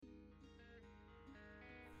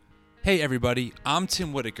Hey everybody, I'm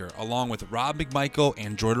Tim Whitaker, along with Rob McMichael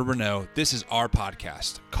and Jordan Renault. This is our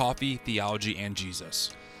podcast, Coffee, Theology, and Jesus.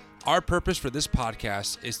 Our purpose for this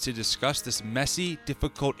podcast is to discuss this messy,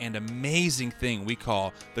 difficult, and amazing thing we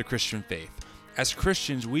call the Christian faith. As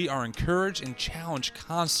Christians, we are encouraged and challenged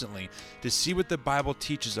constantly to see what the Bible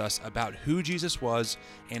teaches us about who Jesus was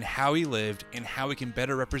and how he lived and how we can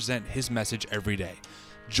better represent his message every day.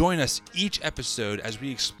 Join us each episode as we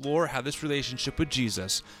explore how this relationship with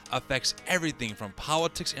Jesus affects everything from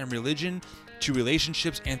politics and religion to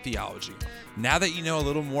relationships and theology. Now that you know a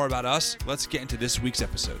little more about us, let's get into this week's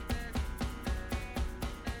episode.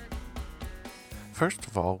 First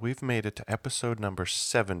of all, we've made it to episode number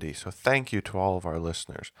 70, so thank you to all of our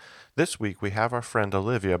listeners. This week, we have our friend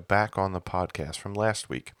Olivia back on the podcast from last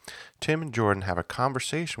week. Tim and Jordan have a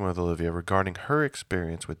conversation with Olivia regarding her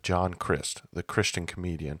experience with John Crist, the Christian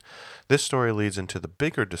comedian. This story leads into the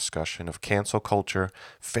bigger discussion of cancel culture,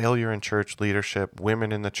 failure in church leadership,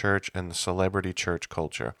 women in the church, and the celebrity church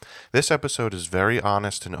culture. This episode is very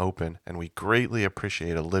honest and open, and we greatly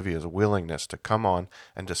appreciate Olivia's willingness to come on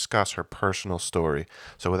and discuss her personal story.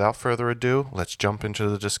 So without further ado, let's jump into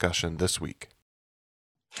the discussion this week.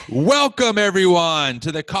 Welcome, everyone,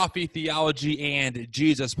 to the Coffee, Theology, and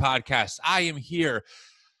Jesus podcast. I am here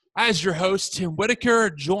as your host, Tim Whitaker,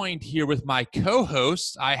 joined here with my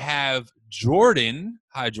co-host. I have Jordan.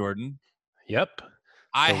 Hi, Jordan. Yep.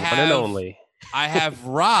 I the one and only. I have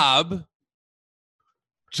Rob.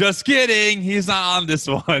 Just kidding. He's not on this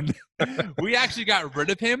one. We actually got rid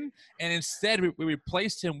of him, and instead we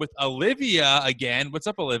replaced him with Olivia again. What's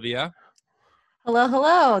up, Olivia?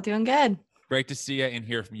 Hello. Doing good. Great to see you and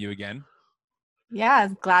hear from you again. Yeah,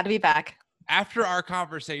 glad to be back. After our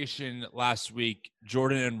conversation last week,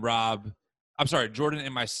 Jordan and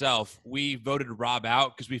myself, we voted Rob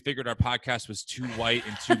out because we figured our podcast was too white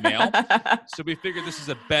and too male. So we figured this is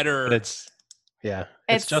a better... But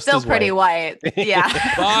it's just still as pretty white. Yeah.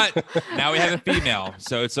 But now we have a female,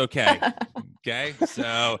 so it's okay. Okay?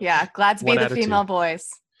 So... Yeah, glad to be the female voice.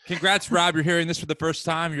 Congrats, Rob. You're hearing this for the first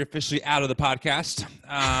time. You're officially out of the podcast.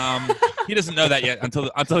 He doesn't know that yet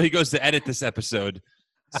until he goes to edit this episode.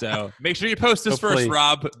 So make sure you post this first,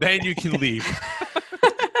 Rob. Then you can leave.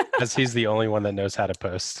 As he's the only one that knows how to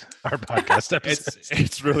post our podcast episodes.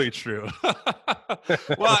 It's really true.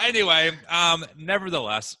 Well, anyway,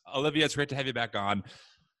 nevertheless, Olivia, it's great to have you back on.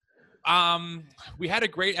 We had a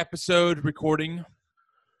great episode recording.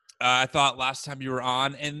 I thought last time you were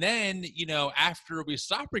on. And then, after we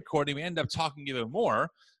stopped recording, we ended up talking even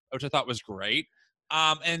more, which I thought was great.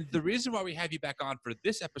 And the reason why we have you back on for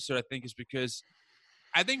this episode, I think, is because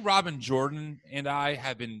I think Rob and Jordan and I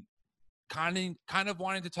have been kind of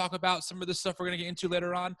wanting to talk about some of the stuff we're going to get into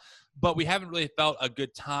later on, but we haven't really felt a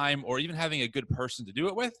good time or even having a good person to do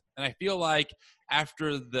it with. And I feel like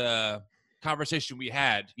after the conversation we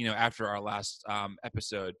had, after our last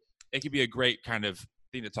episode, it could be a great kind of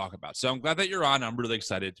thing to talk about. So I'm glad that you're on. I'm really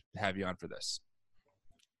excited to have you on for this.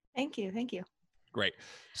 Thank you. Great.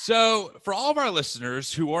 So for all of our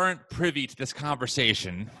listeners who aren't privy to this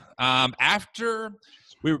conversation, after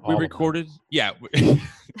we recorded, which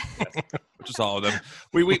is all of them.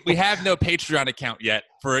 We have no Patreon account yet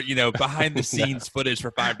for behind the scenes footage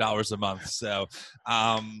for $5 a month. So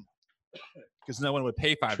because no one would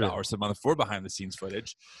pay $5 a month for behind the scenes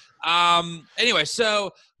footage. Anyway,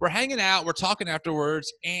 so we're hanging out, we're talking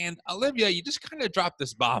afterwards, and Olivia, you just kind of dropped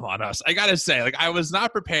this bomb on us. I gotta say, I was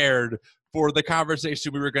not prepared for the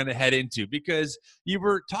conversation we were going to head into, because you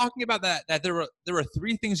were talking about that there were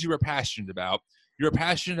three things you were passionate about. You were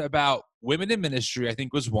passionate about women in ministry, I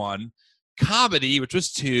think was one, comedy, which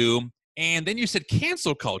was two, and then you said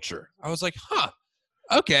cancel culture. I was like,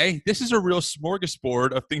 okay, this is a real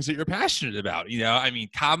smorgasbord of things that you're passionate about.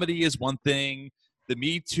 Comedy is one thing, the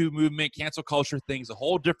Me Too movement, cancel culture thing's a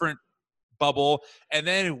whole different bubble, and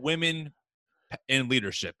then women in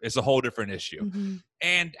leadership is a whole different issue. Mm-hmm.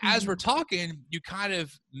 And as we're talking, you kind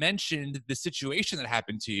of mentioned the situation that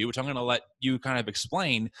happened to you, which I'm going to let you kind of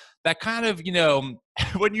explain. That kind of,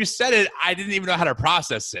 when you said it, I didn't even know how to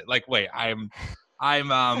process it. Like, wait, I'm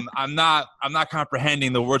not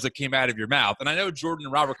comprehending the words that came out of your mouth. And I know Jordan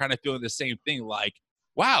and Rob were kind of feeling the same thing, like,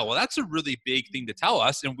 wow, well, that's a really big thing to tell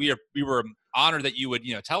us. And we were honored that you would,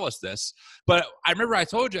 tell us this. But I remember I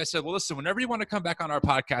told you, I said, well, listen, whenever you want to come back on our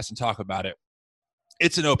podcast and talk about it,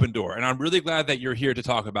 it's an open door. And I'm really glad that you're here to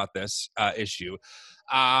talk about this issue.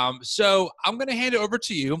 So I'm going to hand it over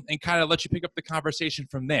to you and kind of let you pick up the conversation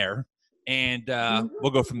from there. And we'll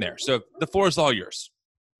go from there. So the floor is all yours.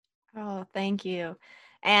 Oh, thank you.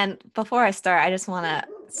 And before I start, I just want to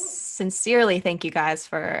sincerely thank you guys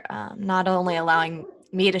for not only allowing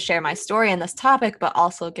me to share my story in this topic, but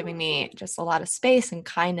also giving me just a lot of space and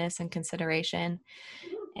kindness and consideration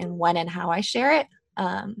in when and how I share it.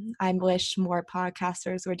 I wish more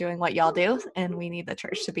podcasters were doing what y'all do, and we need the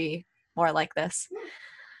church to be more like this.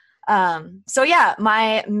 So yeah,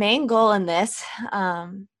 my main goal in this,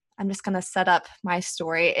 I'm just going to set up my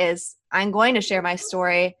story, is I'm going to share my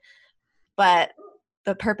story, but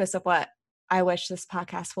the purpose of what I wish this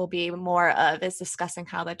podcast will be more of is discussing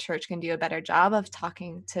how the church can do a better job of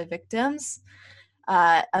talking to victims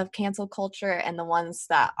of cancel culture, and the ones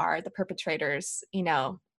that are the perpetrators, you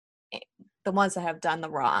know, the ones that have done the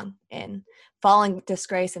wrong and falling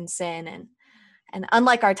disgrace and sin. And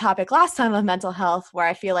unlike our topic last time of mental health, where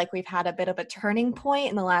I feel like we've had a bit of a turning point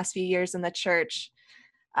in the last few years in the church,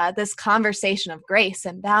 this conversation of grace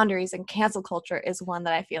and boundaries and cancel culture is one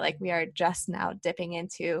that I feel like we are just now dipping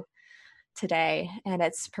into today. And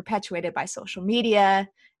it's perpetuated by social media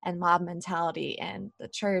and mob mentality and the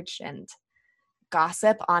church and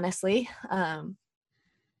gossip, honestly. And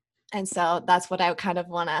so that's what I kind of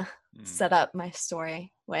want to set up my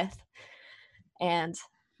story with. And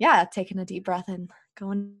yeah, taking a deep breath and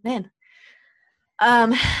going in.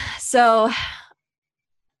 So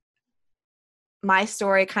my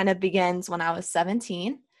story kind of begins when I was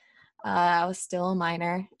 17. I was still a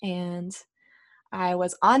minor, and I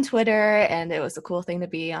was on Twitter, and it was a cool thing to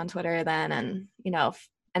be on Twitter then. And, you know,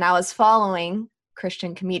 and I was following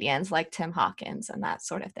Christian comedians like Tim Hawkins and that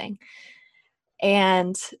sort of thing.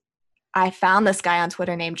 And I found this guy on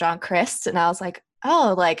Twitter named John Crist, and I was like,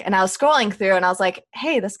 oh, like, and I was scrolling through and I was like,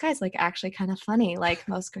 hey, this guy's like actually kind of funny. Like,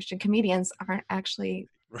 most Christian comedians aren't actually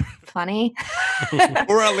funny.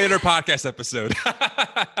 Or a later podcast episode.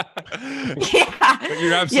 Yeah. But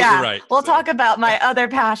you're absolutely right. We'll talk about my other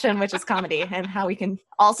passion, which is comedy, and how we can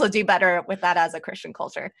also do better with that as a Christian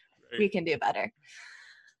culture. Right. We can do better.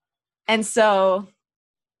 And so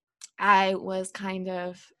I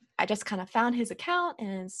just kind of found his account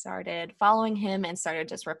and started following him and started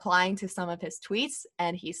just replying to some of his tweets,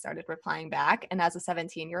 and he started replying back. And as a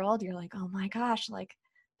 17-year-old, you're like, oh my gosh, like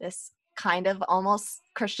this kind of almost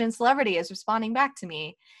Christian celebrity is responding back to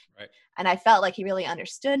me. Right. And I felt like he really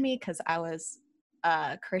understood me because I was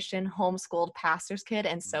a Christian homeschooled pastor's kid,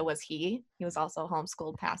 and so was he. He was also a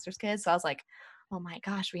homeschooled pastor's kid. So I was like, oh my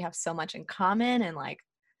gosh, we have so much in common, and like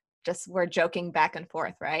just we're joking back and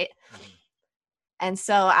forth, right? Mm-hmm. And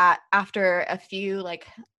so after a few, like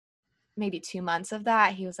maybe 2 months of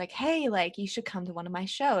that, he was like, hey, like you should come to one of my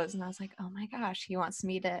shows. And I was like, oh my gosh, he wants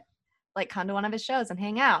me to like come to one of his shows and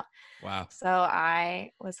hang out. Wow. So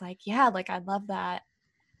I was like, yeah, like I'd love that.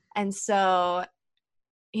 And so,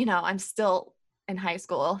 you know, I'm still in high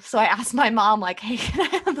school. So I asked my mom, like, hey, can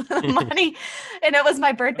I have the money? And it was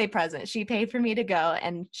my birthday present. She paid for me to go.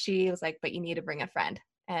 And she was like, but you need to bring a friend.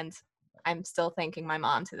 And I'm still thanking my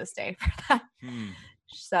mom to this day for that.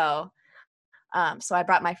 So I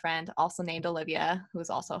brought my friend, also named Olivia, who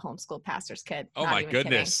was also a homeschooled pastor's kid. Oh my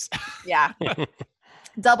goodness. Yeah.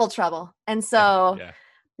 Double trouble. And so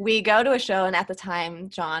we go to a show, and at the time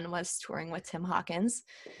John was touring with Tim Hawkins.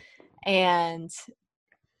 And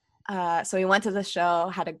so we went to the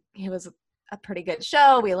show, it was a pretty good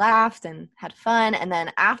show. We laughed and had fun. And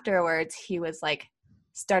then afterwards he was like,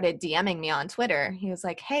 started DMing me on Twitter. He was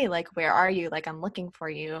like, hey, like, where are you? Like, I'm looking for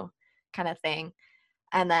you, kind of thing.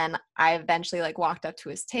 And then I eventually like walked up to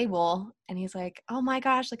his table, and he's like, oh my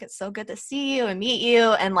gosh, like, it's so good to see you and meet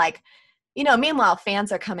you. And like, you know, meanwhile,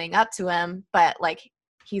 fans are coming up to him, but like,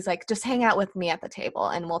 he's like, just hang out with me at the table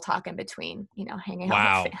and we'll talk in between, you know, hanging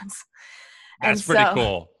out with fans. That's pretty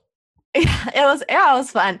cool. It was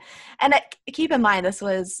fun. And keep in mind, this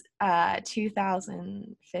was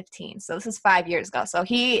 2015. So this is 5 years ago. So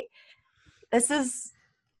he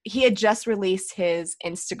had just released his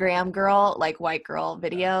Instagram girl, like white girl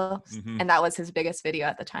video. Mm-hmm. And that was his biggest video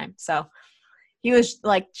at the time. So he was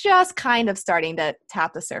like just kind of starting to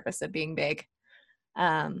tap the surface of being big.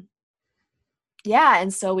 And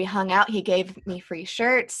so we hung out. He gave me free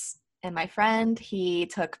shirts, and my friend, he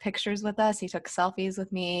took pictures with us. He took selfies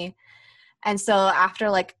with me. And so after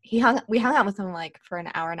like we hung out with him like for an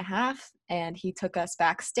hour and a half, and he took us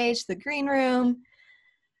backstage to the green room.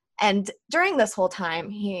 And during this whole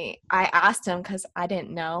time, I asked him, because I didn't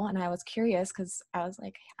know, and I was curious because I was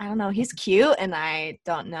like, I don't know, he's cute and I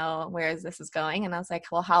don't know where this is going. And I was like,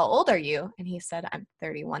 well, how old are you? And he said, I'm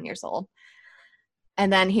 31 years old.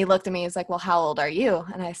 And then he looked at me, he's like, well, how old are you?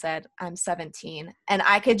 And I said, I'm 17. And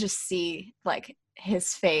I could just see like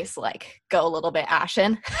his face like go a little bit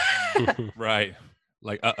ashen. Right.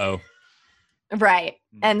 Like, uh-oh. Right.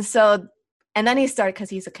 And so And then he started, because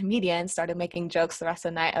he's a comedian, started making jokes the rest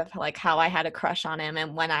of the night of like how I had a crush on him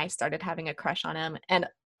and when I started having a crush on him. And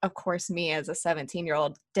of course, me as a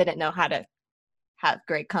 17-year-old didn't know how to have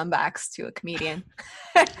great comebacks to a comedian.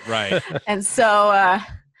 Right. And so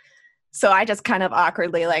so I just kind of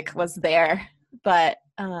awkwardly like was there. But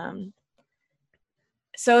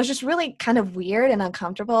so it was just really kind of weird and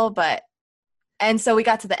uncomfortable. And so we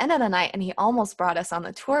got to the end of the night and he almost brought us on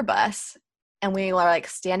the tour bus. And we were like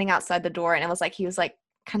standing outside the door, and it was like he was like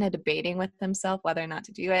kind of debating with himself whether or not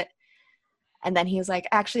to do it. And then he was like,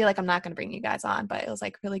 actually, like, I'm not going to bring you guys on, but it was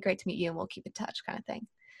like really great to meet you and we'll keep in touch kind of thing.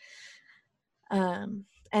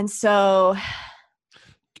 And so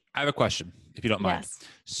I have a question, if you don't mind. yes.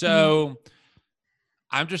 So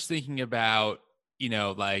I'm just thinking about,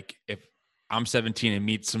 like if I'm 17 and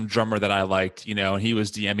meet some drummer that I liked, and he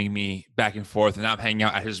was DMing me back and forth and I'm hanging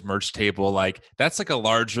out at his merch table. Like that's like a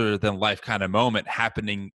larger than life kind of moment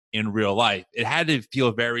happening in real life. It had to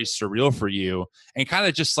feel very surreal for you and kind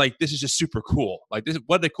of just like, this is just super cool. Like this,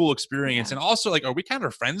 what a cool experience. Yeah. And also like, are we kind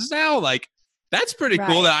of friends now? Like that's pretty cool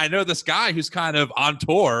Right. that I know this guy who's kind of on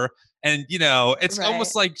tour and, it's Right.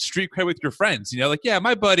 almost like street cred with your friends, like, yeah,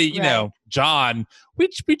 my buddy, Right. John, we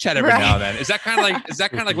chat every Right. now and then. Is that kind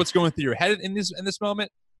of like what's going through your head in this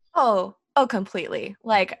moment? Oh, completely.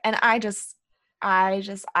 Like, and I just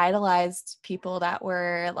idolized people that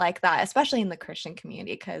were like that, especially in the Christian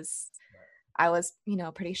community, because I was,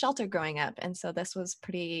 pretty sheltered growing up. And so this was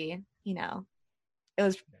pretty, it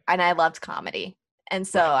was, and I loved comedy. And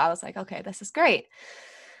so Right. I was like, okay, this is great.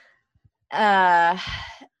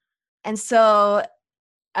 And so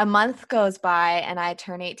a month goes by and I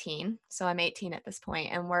turn 18. So I'm 18 at this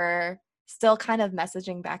point, and we're still kind of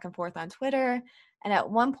messaging back and forth on Twitter. And at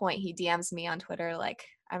one point he DMs me on Twitter. Like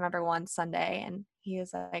I remember one Sunday and he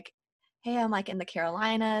was like, hey, I'm like in the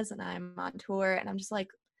Carolinas and I'm on tour and I'm just like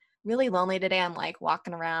really lonely today. I'm like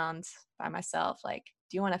walking around by myself. Like,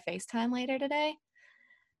 do you want to FaceTime later today?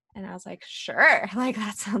 And I was like, sure. Like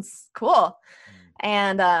that sounds cool.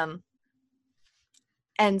 And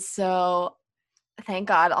so thank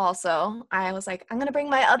God also, I was like, I'm going to bring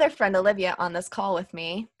my other friend Olivia on this call with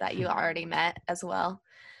me that you already met as well,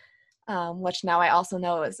 which now I also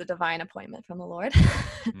know is a divine appointment from the Lord.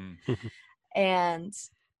 And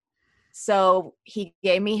so he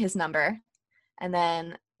gave me his number and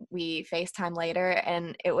then we FaceTime later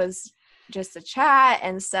and it was just a chat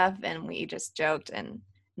and stuff. And we just joked and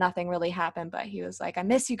nothing really happened, but he was like, I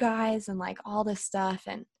miss you guys and like all this stuff.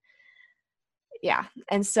 And yeah.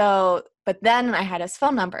 And so, but then I had his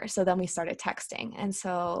phone number. So then we started texting. And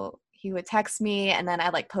so he would text me and then I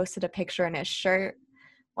like posted a picture in his shirt,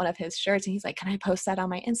 one of his shirts. And he's like, can I post that on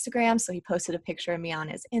my Instagram? So he posted a picture of me on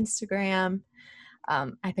his Instagram.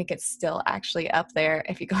 I think it's still actually up there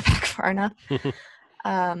if you go back far enough.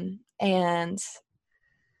 And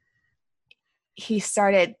he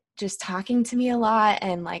started just talking to me a lot.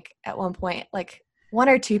 And like at one point, like 1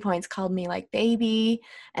 or 2 points called me like baby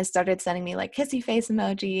and started sending me like kissy face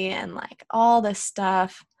emoji and like all this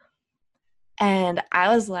stuff. And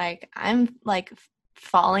I was like, I'm like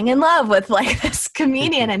falling in love with like this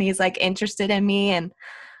comedian and he's like interested in me. And,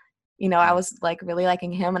 I was like really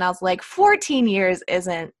liking him. And I was like, 14 years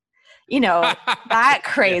isn't, that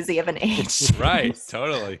crazy of an age. Right.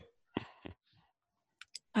 Totally.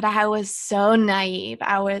 But I was so naive.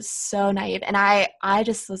 And I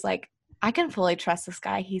just was like, I can fully trust this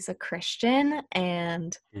guy. He's a Christian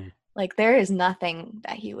and like there is nothing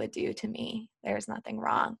that he would do to me. There's nothing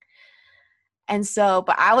wrong. And so,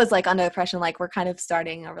 but I was like under the impression, like we're kind of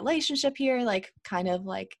starting a relationship here, like kind of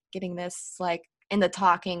like getting this like in the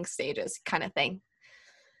talking stages kind of thing.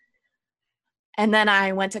 And then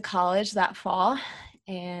I went to college that fall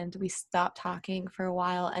and we stopped talking for a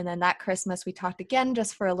while. And then that Christmas we talked again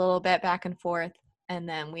just for a little bit back and forth. And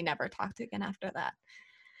then we never talked again after that.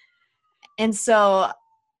 And so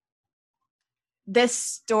this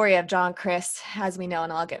story of John Crist, as we know,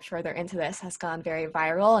 and I'll get further into this, has gone very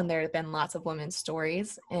viral and there have been lots of women's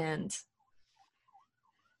stories. And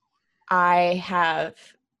I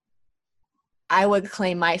would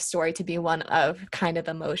claim my story to be one of kind of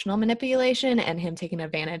emotional manipulation and him taking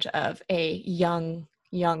advantage of a young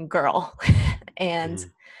girl. And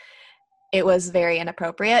it was very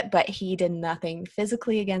inappropriate, but he did nothing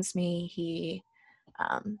physically against me. He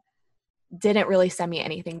didn't really send me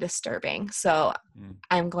anything disturbing. So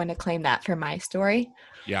I'm going to claim that for my story.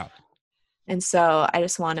 Yeah. And so I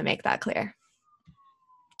just want to make that clear.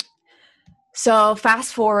 So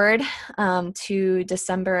fast forward to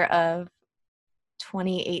December of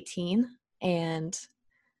 2018, and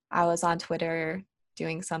I was on Twitter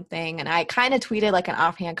doing something, and I kind of tweeted like an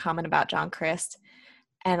offhand comment about John Crist.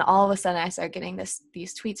 And all of a sudden I started getting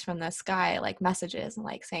these tweets from this guy, like messages and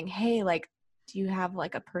like saying, hey, like, do you have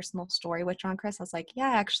like a personal story with John Chris? I was like,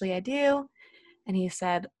 yeah, actually I do. And he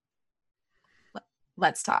said,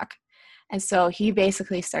 let's talk. And so he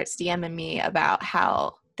basically starts DMing me about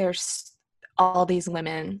how there's all these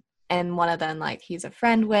women, and one of them, like, he's a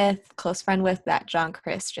close friend with, that John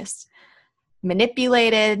Chris just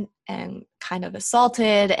manipulated and kind of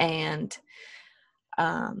assaulted and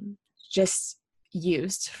just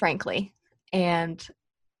used, frankly. And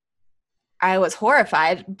I was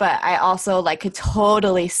horrified, but I also like could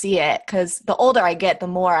totally see it, because the older I get, the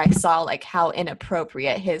more I saw like how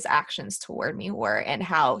inappropriate his actions toward me were and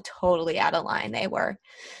how totally out of line they were.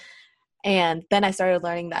 And then I started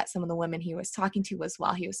learning that some of the women he was talking to was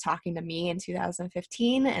while he was talking to me in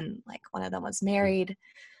 2015, and like one of them was married,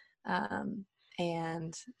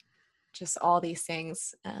 and just all these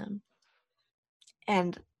things.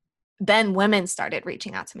 And then women started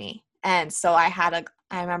reaching out to me. And so I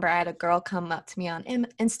remember I had a girl come up to me on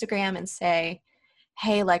Instagram and say,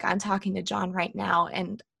 hey, like, I'm talking to John right now,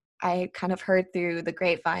 and I kind of heard through the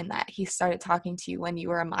grapevine that he started talking to you when you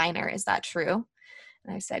were a minor. Is that true?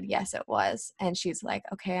 And I said, yes, it was. And she's like,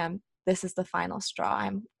 okay, this is the final straw.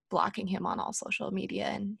 I'm blocking him on all social media,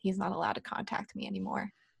 and he's not allowed to contact me anymore.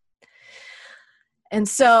 And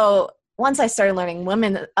so once I started learning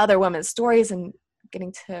other women's stories and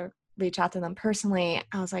getting to reach out to them personally,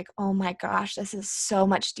 I was like, oh my gosh, this is so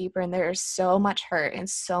much deeper, and there's so much hurt and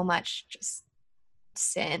so much just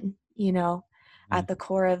sin, at the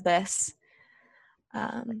core of this.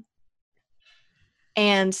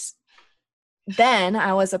 And then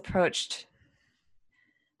I was approached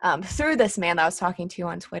through this man that I was talking to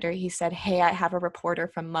on Twitter. He said, hey, I have a reporter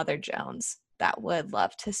from Mother Jones that would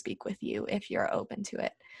love to speak with you if you're open to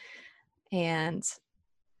it. And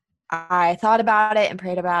I thought about it and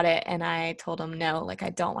prayed about it, and I told him, no, like,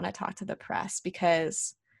 I don't want to talk to the press,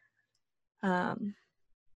 because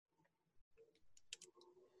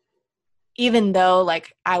even though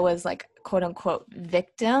like I was like quote unquote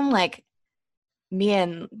victim, like, me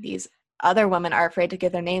and these other women are afraid to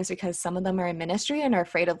give their names because some of them are in ministry and are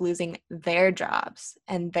afraid of losing their jobs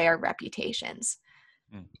and their reputations,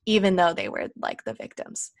 even though they were like the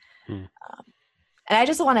victims. And I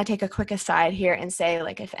just want to take a quick aside here and say,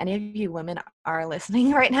 like, if any of you women are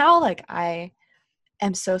listening right now, like, I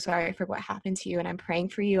am so sorry for what happened to you, and I'm praying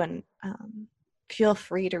for you, and feel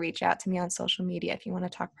free to reach out to me on social media if you want to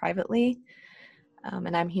talk privately.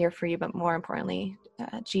 And I'm here for you, but more importantly,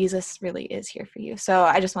 Jesus really is here for you. So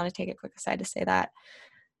I just want to take a quick aside to say that.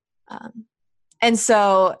 And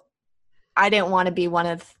so I didn't want to be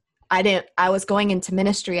I was going into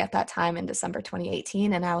ministry at that time in December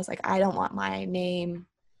 2018. And I was like, I don't want my name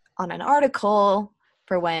on an article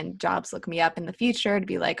for when jobs look me up in the future to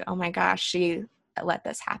be like, oh my gosh, she let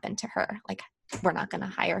this happen to her. Like, we're not going to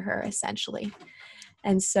hire her, essentially.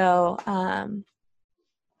 And so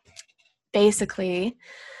basically,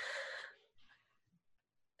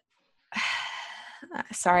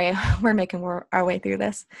 sorry, we're making our way through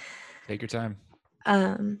this. Take your time.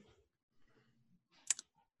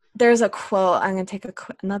 There's a quote. I'm going to take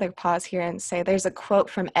another pause here and say there's a quote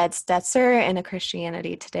from Ed Stetzer in a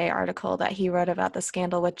Christianity Today article that he wrote about the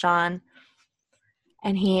scandal with John.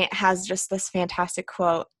 And he has just this fantastic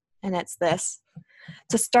quote, and it's this: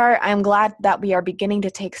 to start, I'm glad that we are beginning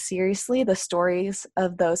to take seriously the stories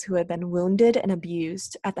of those who have been wounded and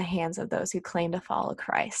abused at the hands of those who claim to follow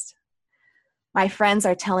Christ. My friends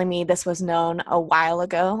are telling me this was known a while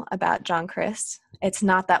ago about John Chris. It's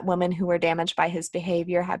not that women who were damaged by his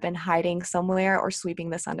behavior have been hiding somewhere or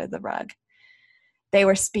sweeping this under the rug. They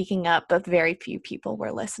were speaking up, but very few people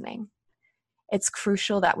were listening. It's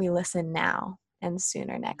crucial that we listen now and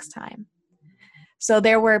sooner next time. So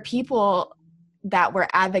there were people that were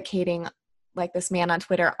advocating, like this man on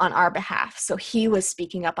Twitter, on our behalf. So he was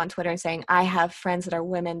speaking up on Twitter and saying, I have friends that are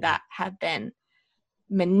women that have been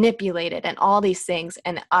manipulated and all these things,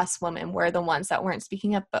 and us women were the ones that weren't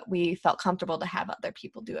speaking up, but we felt comfortable to have other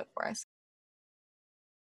people do it for us.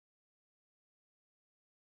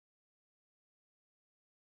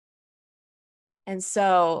 And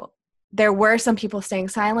so there were some people staying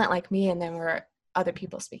silent like me, and there were other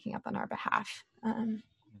people speaking up on our behalf.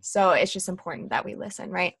 So it's just important that we listen,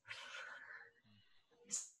 right?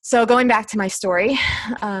 So going back to my story,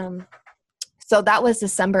 so that was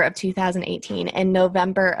December of 2018. In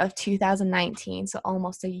November of 2019, so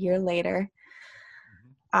almost a year later,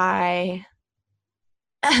 I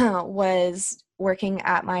was working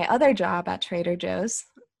at my other job at Trader Joe's,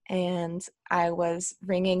 and I was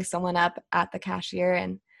ringing someone up at the cashier,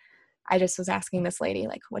 and I just was asking this lady,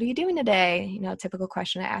 like, what are you doing today? You know, typical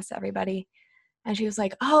question I ask everybody. And she was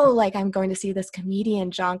like, oh, like I'm going to see this comedian,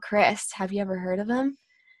 John Crist. Have you ever heard of him?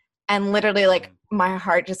 And literally like my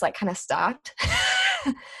heart just like kind of stopped.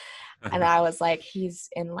 And I was like, he's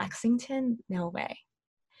in Lexington? No way.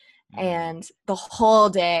 And the whole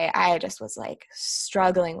day I just was like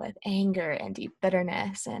struggling with anger and deep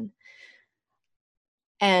bitterness.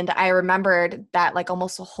 And I remembered that like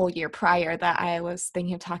almost a whole year prior that I was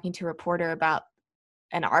thinking of talking to a reporter about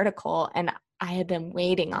an article, and I had been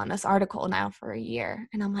waiting on this article now for a year.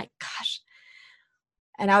 And I'm like, gosh.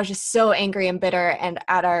 And I was just so angry and bitter. And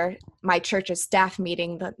at my church's staff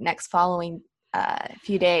meeting the next following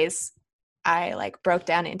few days, I like broke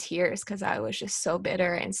down in tears because I was just so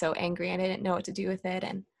bitter and so angry and I didn't know what to do with it.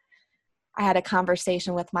 And I had a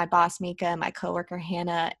conversation with my boss, Mika, and my coworker,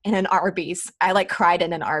 Hannah, in an Arby's. I like cried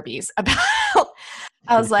in an Arby's about,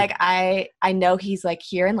 I was like, I know he's like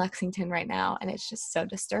here in Lexington right now. And it's just so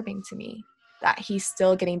disturbing to me that he's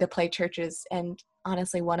still getting to play churches. And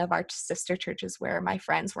honestly, one of our sister churches where my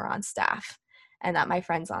friends were on staff, and that my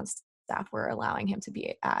friends on staff were allowing him to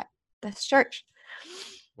be at this church.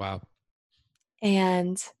 Wow.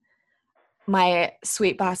 And my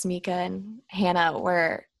sweet boss, Mika, and Hannah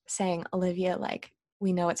were saying, Olivia, like,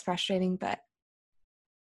 we know it's frustrating, but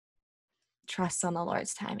trust on the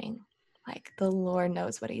Lord's timing. Like, the Lord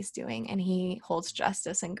knows what he's doing, and he holds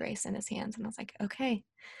justice and grace in his hands. And I was like, okay.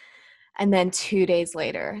 And then 2 days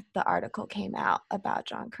later, the article came out about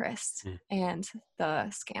John Crist and the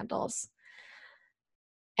scandals.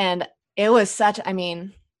 And it was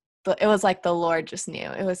it was like the Lord just knew.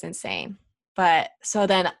 It was insane. But so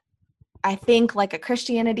then I think like a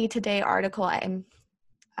Christianity Today article, I'm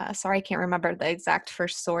sorry, I can't remember the exact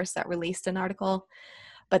first source that released an article,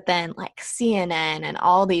 but then like CNN and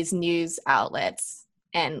all these news outlets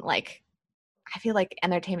and like, I feel like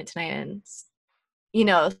Entertainment Tonight and,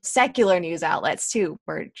 secular news outlets too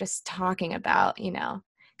were just talking about,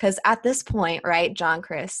 because at this point, right, John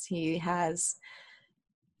Crist, he has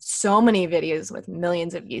so many videos with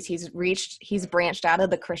millions of views. He's branched out of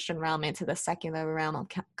the Christian realm into the secular realm of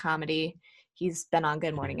comedy. He's been on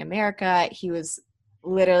Good Morning America. He was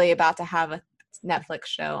literally about to have a Netflix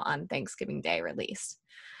show on Thanksgiving Day released.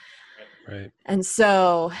 Right. And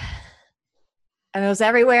so, and it was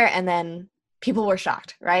everywhere. And then people were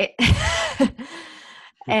shocked, right?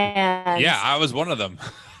 And yeah, I was one of them.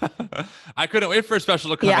 I couldn't wait for a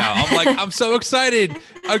special to come out. I'm like, I'm so excited.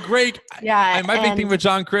 A great. Yeah. And my big thing with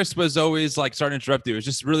John Crist was always like, sorry to interrupt you. It was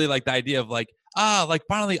just really like the idea of like, like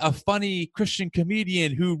finally a funny Christian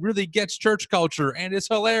comedian who really gets church culture and is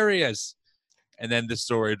hilarious. And then the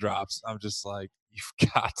story drops. I'm just like,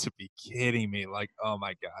 you've got to be kidding me. Like, oh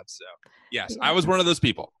my God. So yes, I was one of those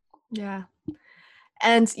people. Yeah.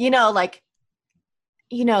 And,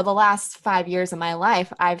 the last 5 years of my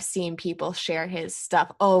life, I've seen people share his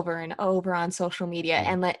stuff over and over on social media.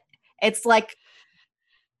 And it's like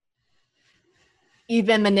you've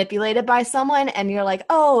been manipulated by someone and you're like,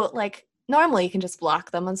 oh, like normally you can just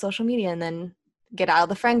block them on social media and then get out of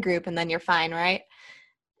the friend group and then you're fine, right?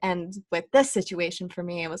 And with this situation for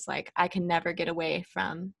me, it was like I can never get away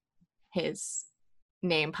from his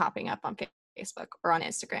name popping up on Facebook or on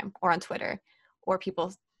Instagram or on Twitter or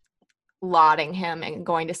people lauding him and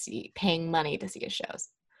paying money to see his shows.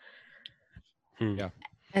 Yeah.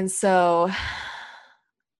 And so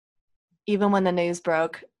even when the news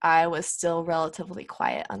broke, I was still relatively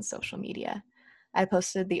quiet on social media. I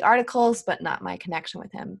posted the articles, but not my connection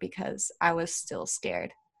with him because I was still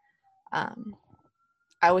scared.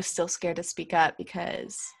 I was still scared to speak up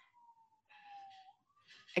because,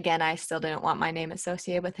 again, I still didn't want my name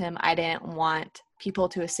associated with him. I didn't want people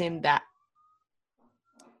to assume that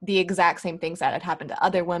the exact same things that had happened to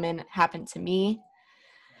other women happened to me.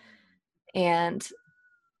 And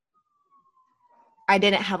I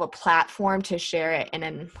didn't have a platform to share it in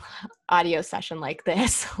an audio session like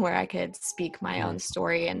this where I could speak my own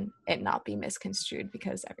story and it not be misconstrued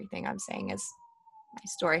because everything I'm saying is my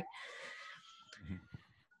story.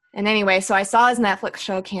 And anyway, so I saw his Netflix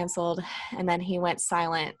show canceled and then he went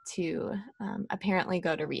silent to apparently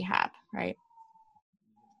go to rehab, right?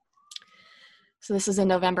 So this is in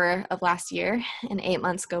November of last year and 8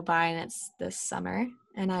 months go by and it's this summer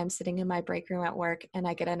and I'm sitting in my break room at work and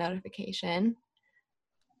I get a notification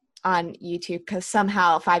on YouTube because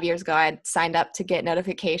somehow 5 years ago I had signed up to get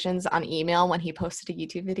notifications on email when he posted a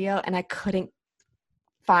YouTube video and I couldn't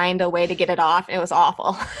find a way to get it off. It was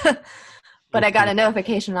awful. But I got a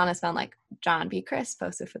notification on his phone like John B. Crist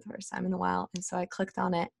posted for the first time in a while. And so I clicked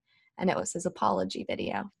on it and it was his apology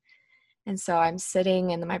video. And so I'm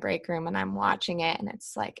sitting in my break room and I'm watching it and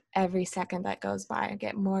it's like every second that goes by I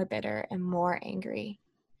get more bitter and more angry.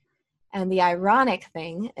 And the ironic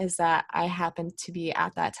thing is that I happened to be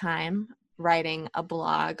at that time writing a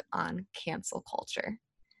blog on cancel culture.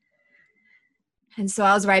 And so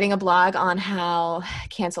I was writing a blog on how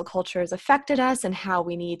cancel culture has affected us and how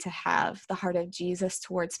we need to have the heart of Jesus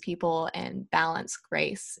towards people and balance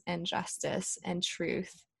grace and justice and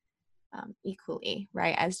truth equally,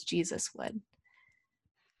 right, as Jesus would.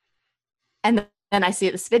 And then I see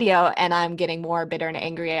this video and I'm getting more bitter and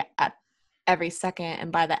angry at every second.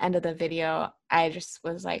 And by the end of the video, I just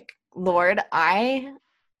was like, Lord, I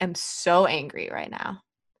am so angry right now.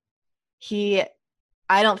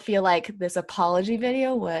 I don't feel like this apology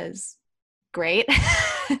video was great.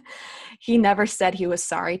 He never said he was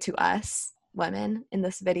sorry to us women in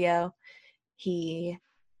this video. He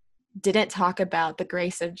didn't talk about the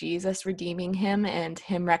grace of Jesus redeeming him and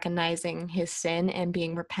him recognizing his sin and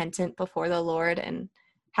being repentant before the Lord and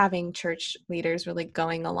having church leaders really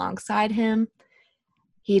going alongside him.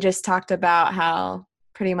 He just talked about how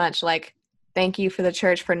pretty much like, thank you for the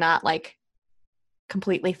church for not like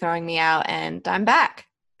completely throwing me out and I'm back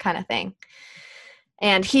kind of thing.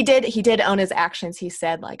 And he did own his actions. He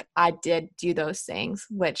said like, I did do those things,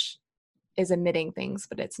 which is admitting things,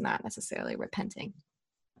 but it's not necessarily repenting.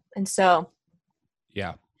 And so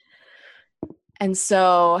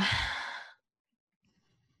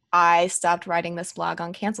I stopped writing this blog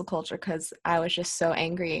on cancel culture because I was just so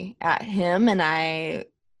angry at him. And I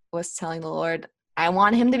was telling the Lord, I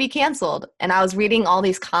want him to be canceled. And I was reading all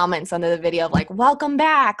these comments under the video of like, welcome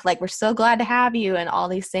back. Like, we're so glad to have you and all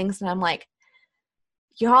these things. And I'm like,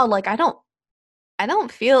 y'all, like, I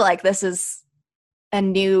don't feel like this is a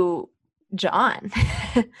new John,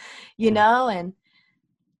 you know?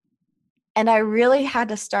 And I really had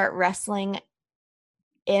to start wrestling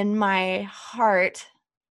in my heart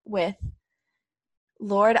with,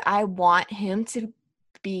 Lord, I want him to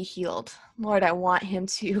be healed. Lord, I want him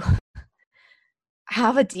to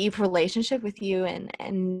have a deep relationship with you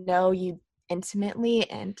and know you intimately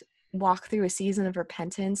and walk through a season of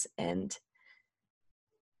repentance.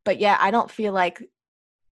 But yeah, I don't feel like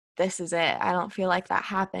this is it. I don't feel like that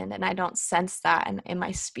happened. And I don't sense that in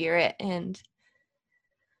my spirit. And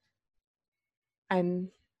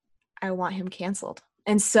I want him canceled.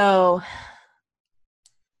 And so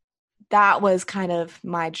that was kind of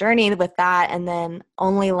my journey with that. And then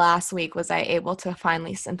only last week was I able to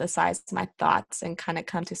finally synthesize my thoughts and kind of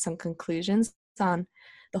come to some conclusions on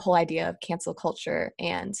the whole idea of cancel culture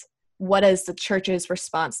and what is the church's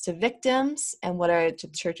response to victims and what are the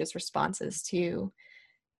church's responses to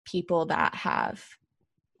people that have,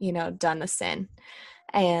 you know, done the sin.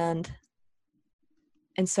 And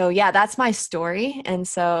so, yeah, that's my story. And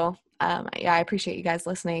so, I appreciate you guys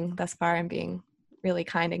listening thus far and being really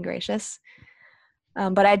kind and gracious.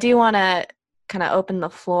 But I do want to kind of open the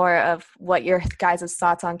floor of what your guys'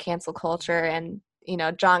 thoughts on cancel culture and, you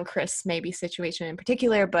know, John Chris maybe situation in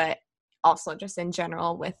particular, but also just in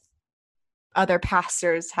general with other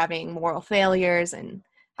pastors having moral failures and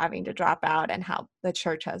having to drop out and how the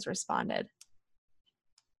church has responded.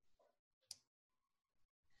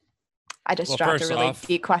 I just dropped a really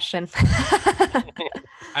deep question.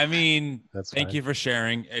 I mean, thank you for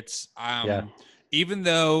sharing. It's even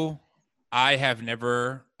though I have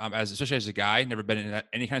never, especially as a guy, never been in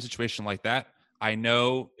any kind of situation like that. I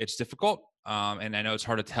know it's difficult, and I know it's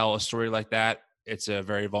hard to tell a story like that. It's a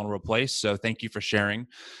very vulnerable place. So thank you for sharing.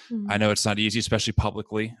 Mm-hmm. I know it's not easy, especially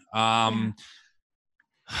publicly. I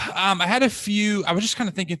had a few. I was just kind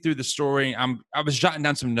of thinking through the story. I was jotting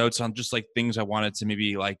down some notes on just like things I wanted to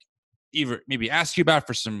maybe ask you about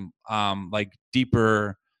for some like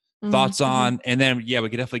deeper thoughts on, and then we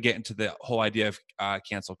could definitely get into the whole idea of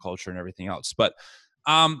cancel culture and everything else. But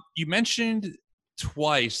you mentioned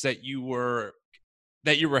twice that you were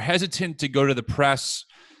hesitant to go to the press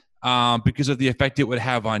because of the effect it would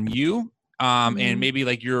have on you, and maybe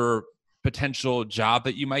like your potential job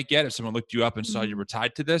that you might get if someone looked you up and saw you were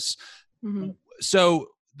tied to this. So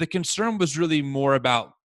the concern was really more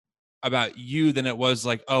about you than it was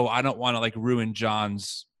like, oh, I don't want to like ruin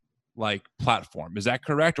John's like platform. Is that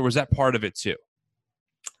correct? Or was that part of it too?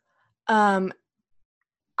 I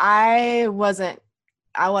wasn't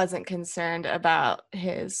concerned about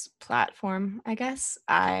his platform, I guess.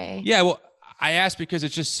 Well, I asked because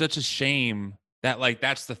it's just such a shame that like,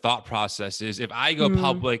 that's the thought process is if I go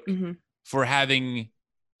public for having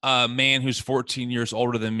a man who's 14 years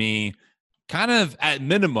older than me, kind of at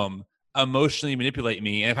minimum, emotionally manipulate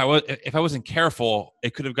me. And if I wasn't careful,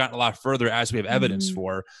 it could have gotten a lot further, as we have evidence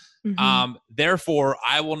for. Therefore,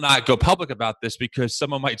 I will not go public about this because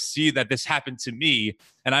someone might see that this happened to me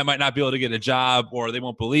and I might not be able to get a job, or they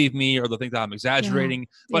won't believe me, or they'll think that I'm exaggerating.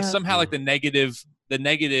 But somehow like the negative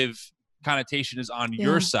connotation is on Yeah.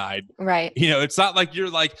 your side. Right. It's not like you're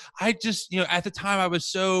like, I just, at the time I was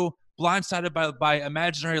so blindsided by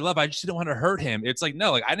imaginary love. I just didn't want to hurt him. It's like,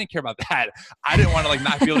 no, like I didn't care about that. I didn't want to like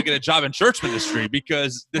not be able to get a job in church ministry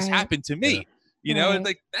because this Right. happened to me. Right. And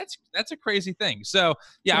like that's a crazy thing. So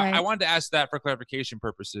yeah, Right. I wanted to ask that for clarification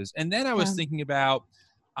purposes. And then I was Yeah. thinking about,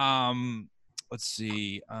 let's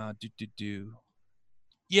see,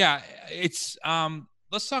 yeah, it's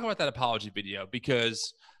let's talk about that apology video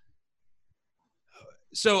because.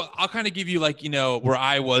 So I'll kind of give you like, where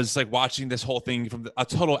I was like watching this whole thing from a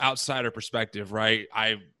total outsider perspective, right?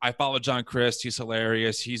 I follow John Crist. He's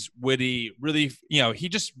hilarious. He's witty, really, he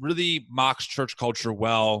just really mocks church culture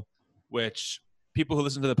well, which people who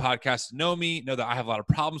listen to the podcast know that I have a lot of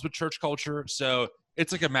problems with church culture. So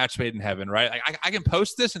it's like a match made in heaven, right? Like I can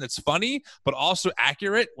post this and it's funny, but also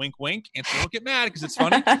accurate, wink, wink. And so don't get mad because it's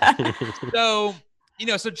funny. So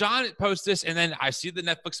so John posts this, and then I see the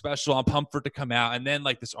Netflix special. I'm pumped for it to come out, and then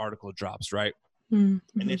like this article drops, right?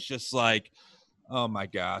 Mm-hmm. And it's just like, oh my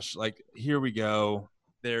gosh, like here we go.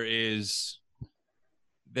 There's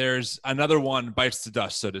another one bites the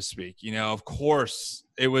dust, so to speak. Of course,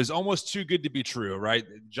 it was almost too good to be true, right?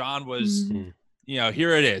 John was,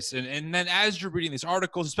 here it is, and then as you're reading these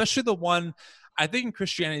articles, especially the one I think in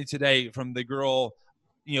Christianity Today from the girl.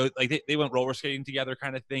 Like they went roller skating together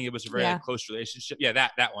kind of thing. It was a very close relationship. Yeah,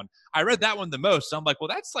 that one. I read that one the most. So I'm like, well,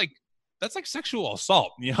 that's like sexual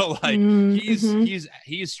assault. Like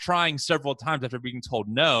he's trying several times after being told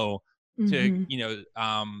no to,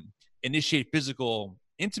 initiate physical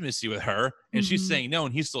intimacy with her. And she's saying no,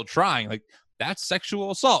 and he's still trying. Like that's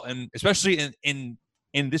sexual assault. And especially in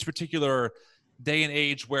this particular day and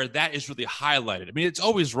age where that is really highlighted. I mean, it's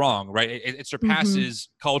always wrong, right? It surpasses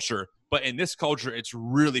culture. But in this culture, it's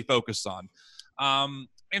really focused on.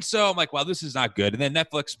 And so I'm like, well, this is not good. And then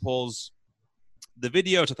Netflix pulls the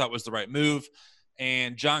video, which I thought was the right move.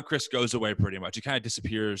 And John Crist goes away pretty much. He kind of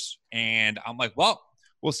disappears. And I'm like, well,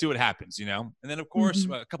 we'll see what happens, And then, of course,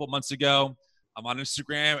 a couple months ago, I'm on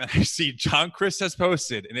Instagram and I see John Crist has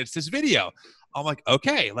posted. And it's this video. I'm like,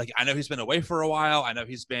 okay. Like, I know he's been away for a while. I know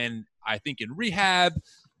he's been, I think, in rehab.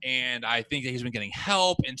 And I think that he's been getting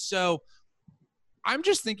help. And so I'm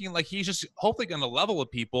just thinking like he's just hopefully going to level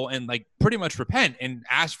with people and like pretty much repent and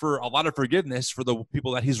ask for a lot of forgiveness for the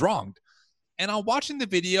people that he's wronged. And I'm watching the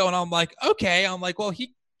video and I'm like, okay. I'm like, well,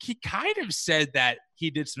 he kind of said that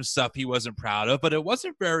he did some stuff he wasn't proud of, but it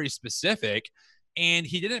wasn't very specific. And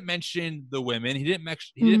he didn't mention the women. He didn't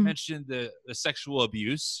mention the sexual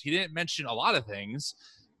abuse. He didn't mention a lot of things.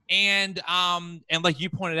 And like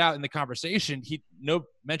you pointed out in the conversation, no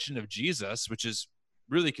mention of Jesus, which is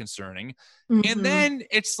really concerning. And then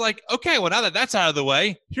it's like, okay, well, now that that's out of the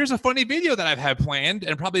way, here's a funny video that I've had planned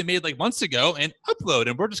and probably made like months ago and upload.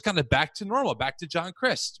 And we're just kind of back to normal, back to John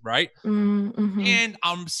Crist, right? And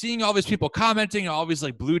I'm seeing all these people commenting, all these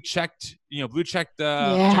like blue checked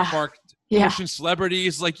checkmarked Christian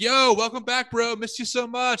celebrities like, yo, welcome back, bro. Missed you so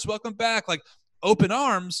much. Welcome back. Like open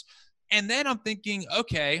arms. And then I'm thinking,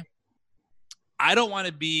 okay, I don't want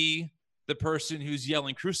to be the person who's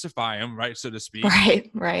yelling crucify him, right, so to speak. Right.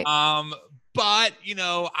 But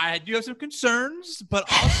I do have some concerns, but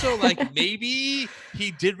also like maybe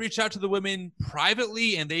he did reach out to the women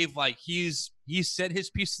privately and they've like he said his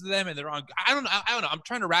piece to them and they're on. I don't know. I'm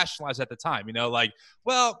trying to rationalize at the time, like,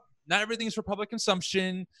 well, not everything's for public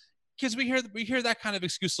consumption, because we hear that kind of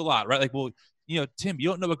excuse a lot, right? Like, well, Tim, you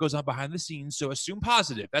don't know what goes on behind the scenes, so assume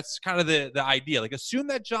positive. That's kind of the idea. Like, assume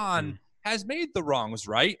that John has made the wrongs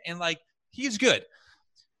right, and like he's good.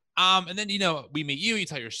 And then, we meet you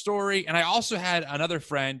tell your story. And I also had another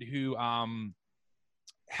friend who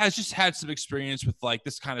has just had some experience with like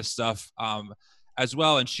this kind of stuff as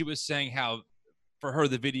well. And she was saying how for her,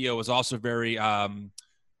 the video was also very,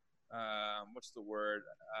 what's the word?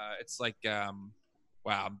 It's like, wow,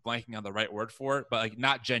 I'm blanking on the right word for it, but like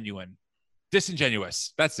not genuine,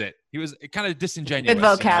 disingenuous. That's it. He was kind of disingenuous. Good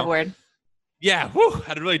vocab word. Yeah. Whew, I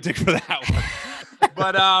had to really dig for that one.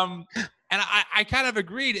 But, and I kind of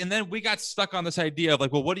agreed. And then we got stuck on this idea of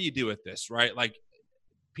like, well, what do you do with this, right? Like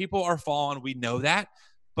people are fallen. We know that.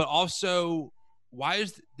 But also, why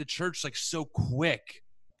is the church like so quick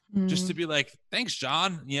just to be like, thanks,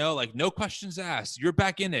 John, like no questions asked. You're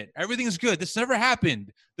back in it. Everything's good. This never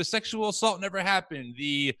happened. The sexual assault never happened.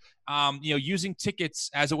 The, using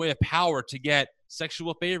tickets as a way of power to get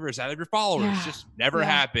sexual favors out of your followers just never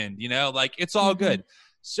happened. Like it's all good.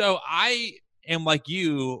 So I am like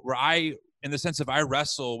you, where in the sense of I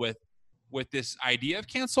wrestle with this idea of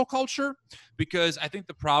cancel culture, because I think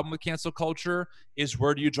the problem with cancel culture is,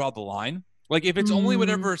 where do you draw the line? Like if it's only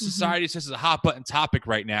whatever society says is a hot button topic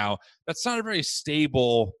right now, that's not a very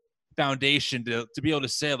stable foundation to be able to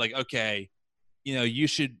say like, okay, you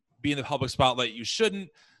should be in the public spotlight, you shouldn't.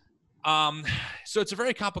 So it's a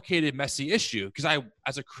very complicated, messy issue because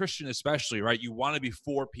as a Christian especially, right, you want to be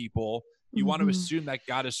for people. You want to assume that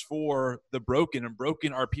God is for the broken, and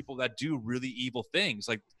broken are people that do really evil things.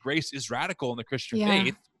 Like grace is radical in the Christian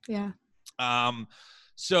faith. Yeah.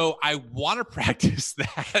 So I want to practice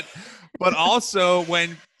that, but also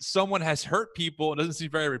when someone has hurt people and doesn't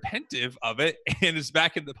seem very repentive of it and is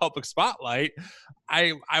back in the public spotlight,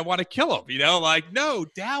 I want to kill him, like, no,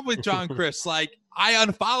 down with John Crist. Like I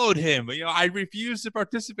unfollowed him, I refuse to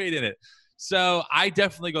participate in it. So I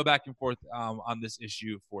definitely go back and forth on this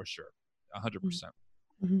issue for sure. 100%.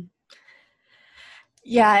 Mm-hmm.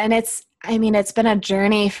 Yeah. And it's been a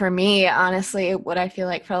journey for me, honestly, what I feel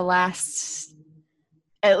like for the last,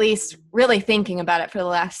 at least really thinking about it for the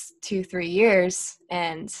last 2-3 years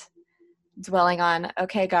and dwelling on,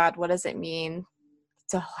 okay, God, what does it mean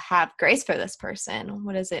to have grace for this person?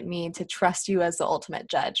 What does it mean to trust you as the ultimate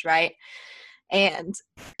judge? Right. And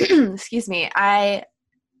excuse me, I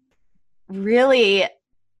really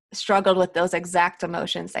struggled with those exact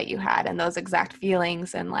emotions that you had and those exact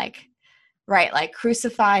feelings and like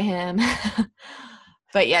crucify him.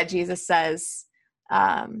 But yeah, Jesus says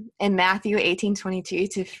in Matthew 18:22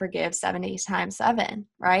 to forgive 70 times 7,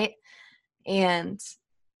 right? And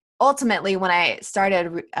ultimately, when I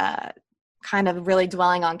started kind of really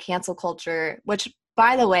dwelling on cancel culture, which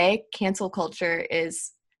by the way, cancel culture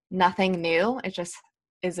is nothing new. It just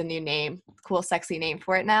is a new name, cool, sexy name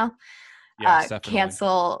for it now. Yes,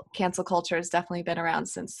 cancel culture has definitely been around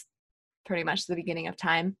since pretty much the beginning of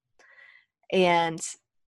time. And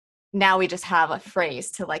now we just have a phrase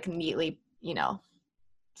to like neatly,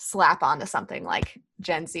 slap onto something. Like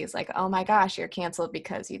Gen Z is like, oh my gosh, you're canceled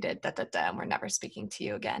because you did da da da, and we're never speaking to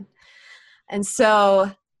you again. And so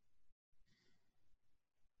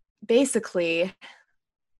basically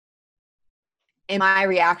in my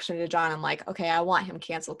reaction to John, I'm like, okay, I want him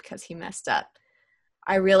canceled because he messed up.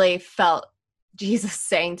 I really felt Jesus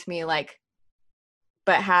saying to me like,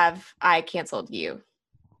 but have I canceled you?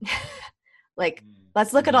 Like,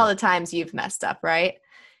 let's look at all the times you've messed up, right?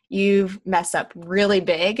 You've messed up really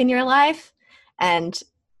big in your life, and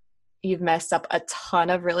you've messed up a ton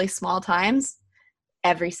of really small times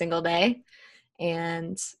every single day.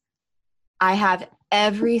 And I have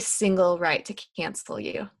every single right to cancel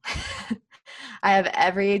you. I have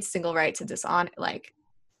every single right to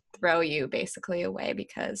throw you basically away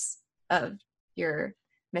because of your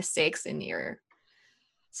mistakes and your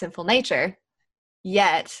sinful nature.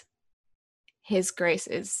 Yet his grace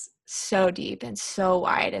is so deep and so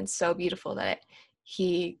wide and so beautiful that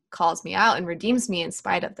he calls me out and redeems me in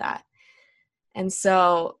spite of that. And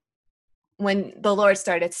so when the Lord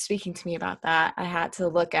started speaking to me about that, I had to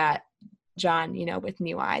look at John, with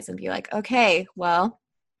new eyes and be like, okay, well,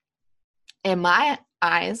 in my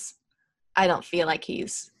eyes, I don't feel like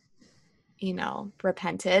he's,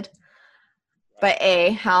 repented. But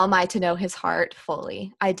how am I to know his heart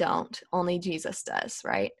fully? I don't. Only Jesus does,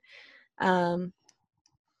 right? And,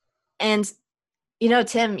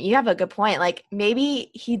 Tim, you have a good point. Like, maybe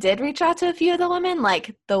he did reach out to a few of the women,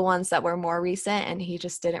 like the ones that were more recent, and he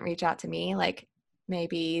just didn't reach out to me. Like,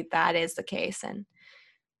 maybe that is the case, and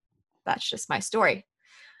that's just my story.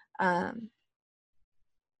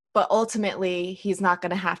 But ultimately, he's not going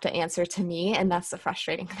to have to answer to me, and that's the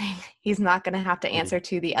frustrating thing. He's not going to have to answer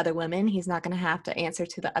to the other women. He's not going to have to answer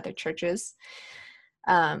to the other churches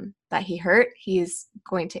that he hurt. He's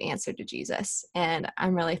going to answer to Jesus. And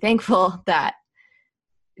I'm really thankful that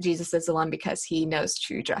Jesus is the one, because he knows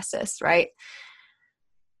true justice, right?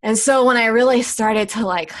 And so when I really started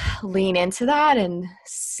to lean into that and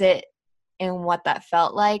sit in what that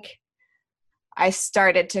felt like, I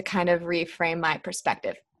started to kind of reframe my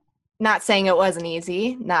perspective. Not saying it wasn't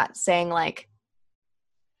easy, not saying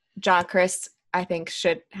John Crist, I think,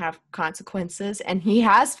 should have consequences, and he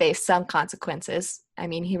has faced some consequences. I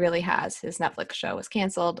mean, he really has. His Netflix show was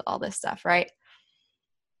canceled, all this stuff, right?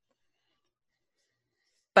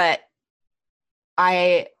 But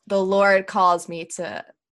the Lord calls me to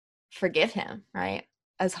forgive him, right?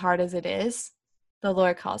 As hard as it is, the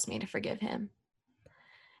Lord calls me to forgive him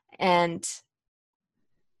and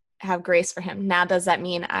have grace for him. Now, does that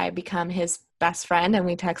mean I become his best friend and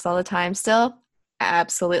we text all the time still?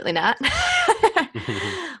 Absolutely not.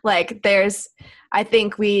 I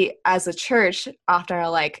think we as a church often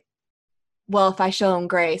are like, well, if I show him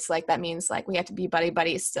grace, that means we have to be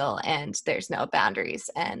buddies still, and there's no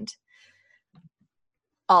boundaries and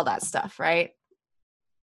all that stuff, right?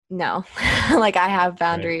 No, I have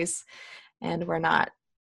boundaries, right. And we're not,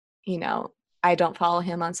 I don't follow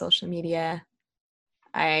him on social media.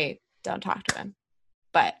 I don't talk to him,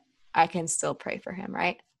 but I can still pray for him,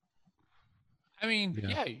 right? I mean,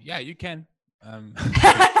 Yeah. yeah, you can.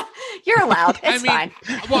 You're allowed. I It's mean, fine.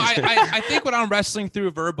 well, I think what I'm wrestling through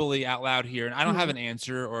verbally out loud here, and I don't have Mhm. an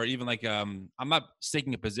answer or even like I'm not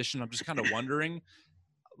staking a position. I'm just kind of wondering.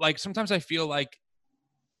 Like sometimes I feel like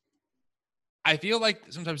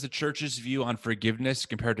sometimes the church's view on forgiveness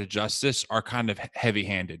compared to justice are kind of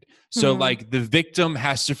heavy-handed. So Mhm. like the victim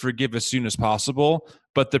has to forgive as soon as possible,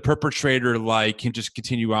 but the perpetrator like can just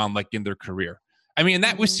continue on like in their career. I mean,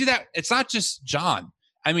 that we Mhm. see that it's not just John.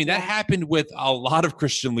 I mean, that Yeah. happened with a lot of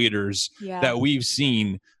Christian leaders Yeah. that we've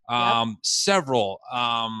seen. Yep. Several.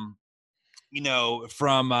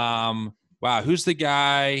 From wow, who's the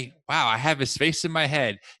guy? Wow, I have his face in my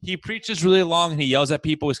head. He preaches really long and he yells at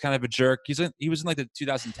people. He's kind of a jerk. He was in like the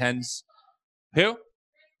 2010s. Who?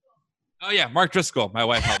 Oh yeah, Mark Driscoll. My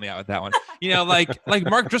wife helped me out with that one. Like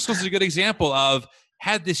Mark Driscoll's a good example of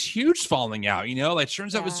had this huge falling out. Like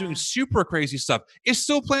turns out was doing Yeah. super crazy stuff. Is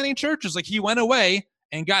still planning churches. Like he went away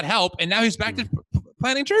and got help, and now he's back to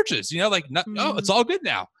planning churches. Oh, it's all good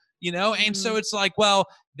now. And so it's like, well,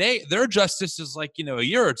 their justice is like a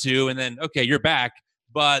year or two, and then okay, you're back.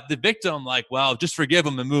 But the victim, like, well, just forgive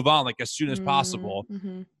them and move on, like as soon as possible.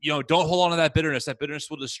 Mhm. Don't hold on to that bitterness. That bitterness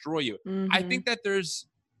will destroy you. I Mhm. think that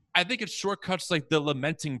I think it shortcuts like the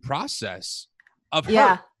lamenting process of hurt.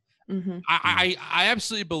 Yeah. Mhm. I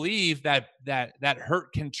absolutely believe that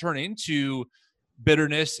hurt can turn into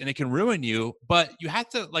bitterness and it can ruin you, but you have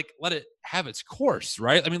to like let it have its course,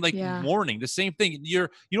 right? I mean, like Yeah. mourning, the same thing. You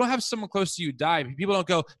don't have someone close to you die. People don't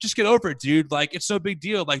go, just get over it, dude. Like it's no big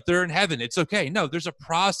deal. Like they're in heaven. It's okay. No, there's a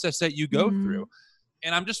process that you go Mhm. through.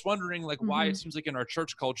 And I'm just wondering like why it Mhm. seems like in our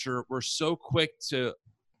church culture, we're so quick to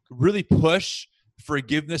really push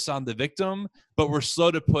forgiveness on the victim, but we're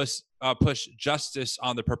slow to push justice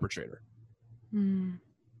on the perpetrator. Mm.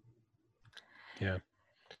 Yeah.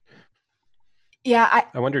 Yeah.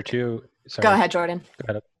 I wonder too. Sorry. Go ahead, Jordan.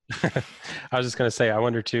 Go ahead. I was just going to say, I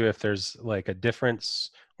wonder too if there's like a difference,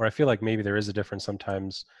 or I feel like maybe there is a difference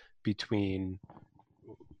sometimes between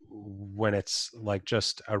when it's like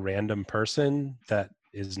just a random person that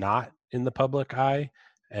is not in the public eye,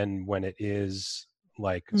 and when it is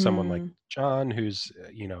like someone like John, who's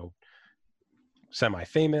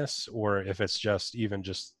semi-famous, or if it's just even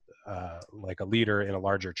just like a leader in a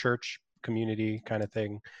larger church community kind of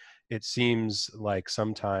thing. It seems like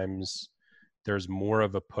sometimes there's more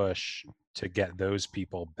of a push to get those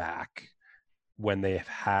people back when they've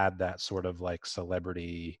had that sort of like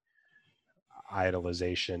celebrity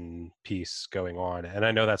idolization piece going on. And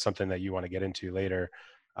I know that's something that you want to get into later.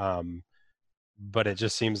 But it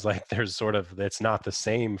just seems like there's sort of, it's not the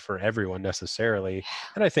same for everyone necessarily.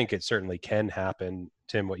 And I think it certainly can happen,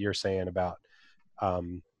 Tim, what you're saying about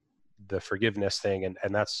the forgiveness thing.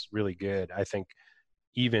 And that's really good. I think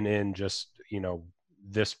even in just,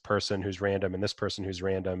 this person who's random and this person who's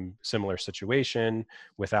random, similar situation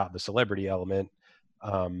without the celebrity element.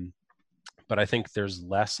 But I think there's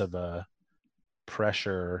less of a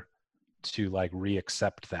pressure to like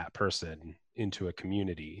reaccept that person into a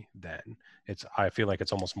community. Then I feel like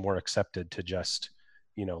it's almost more accepted to just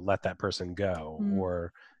let that person go,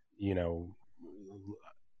 or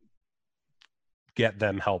get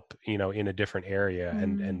them help in a different area,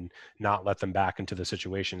 and not let them back into the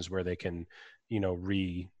situations where they can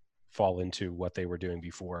fall into what they were doing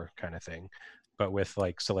before, kind of thing. But with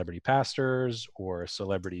like celebrity pastors or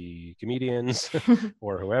celebrity comedians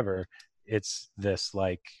or whoever, it's this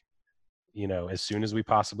like, as soon as we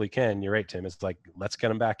possibly can. You're right, Tim. It's like, let's get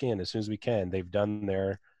them back in as soon as we can. They've done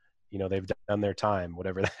their time,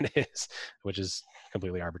 whatever that is, which is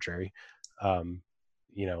completely arbitrary. And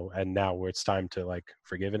now where it's time to like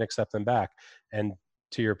forgive and accept them back. And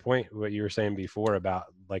to your point, what you were saying before about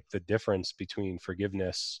like the difference between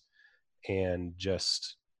forgiveness and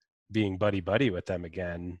just being buddy with them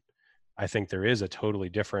again, I think there is that's totally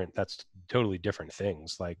different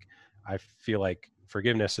things. Like, I feel like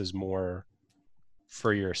forgiveness is more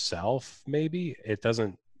for yourself. Maybe it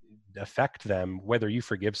doesn't affect them. Whether you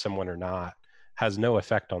forgive someone or not has no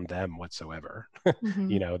effect on them whatsoever.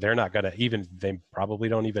 They're not gonna, even they probably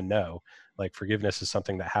don't even know. Like, forgiveness is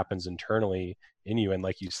something that happens internally in you, and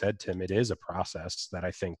like you said, Tim, it is a process that I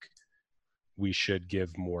think we should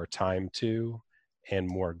give more time to and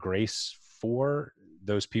more grace for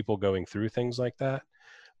those people going through things like that.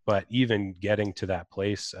 But even getting to that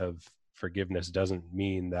place of forgiveness doesn't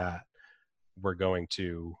mean that we're going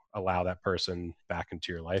to allow that person back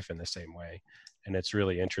into your life in the same way. And it's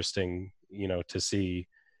really interesting, to see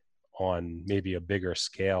on maybe a bigger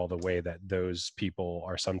scale the way that those people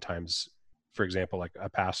are sometimes for example, like a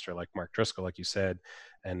pastor like Mark Driscoll, like you said,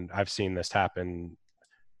 and I've seen this happen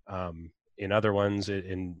in other ones,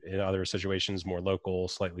 in other situations, more local,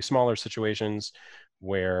 slightly smaller situations,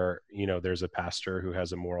 where, you know, there's a pastor who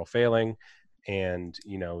has a moral failing, and,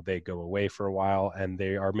 you know, they go away for a while and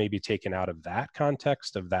they are maybe taken out of that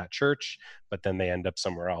context of that church, but then they end up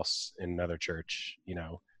somewhere else in another church, you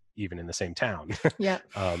know, even in the same town. Yeah.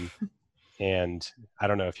 And I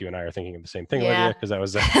don't know if you and I are thinking of the same thing, Yeah. Olivia, because that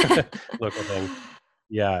was a local thing.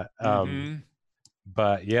 Yeah.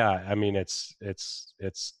 But yeah, I mean, it's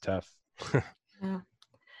tough. Yeah.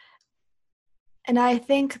 And I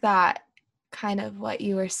think that kind of what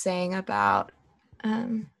you were saying about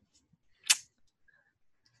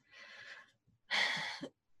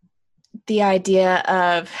the idea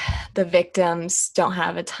of the victims don't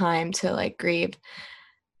have a time to like grieve,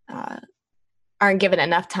 aren't given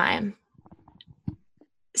enough time.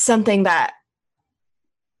 Something that,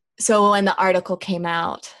 so when the article came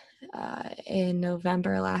out in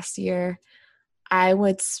November last year, I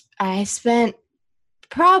spent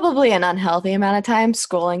probably an unhealthy amount of time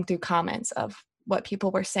scrolling through comments of what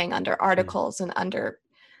people were saying under articles and under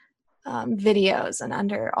videos and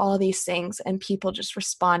under all these things, and people just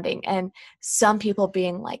responding, and some people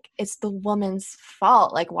being like, it's the woman's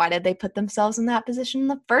fault. Like, why did they put themselves in that position in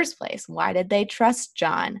the first place? Why did they trust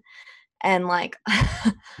John? And like,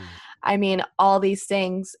 I mean, all these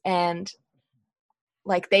things, and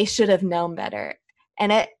like, they should have known better.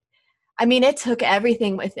 And it took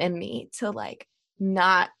everything within me to like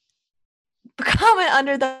not comment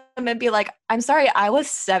under them and be like, I'm sorry, I was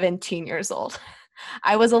 17 years old.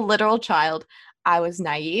 I was a literal child. I was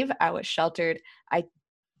naive. I was sheltered. I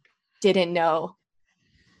didn't know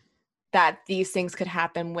that these things could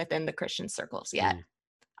happen within the Christian circles yet.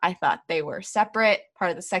 I thought they were separate,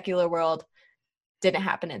 part of the secular world, didn't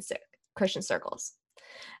happen in Christian circles.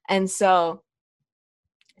 And so,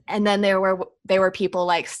 and then there were people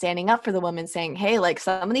like standing up for the women saying, hey, like,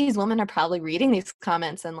 some of these women are probably reading these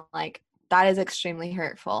comments, and like, that is extremely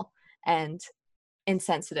hurtful and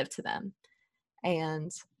insensitive to them.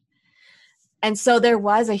 And so there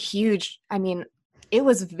was a huge, I mean, it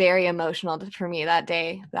was very emotional for me that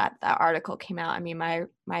day that article came out. I mean, my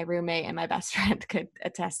roommate and my best friend could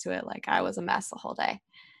attest to it. Like, I was a mess the whole day.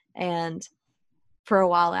 And for a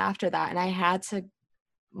while after that, and I had to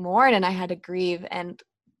mourn, and I had to grieve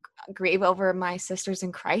over my sisters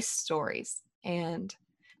in Christ stories. And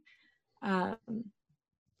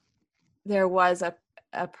there was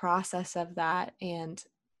a process of that, and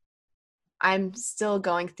I'm still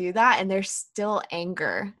going through that, and there's still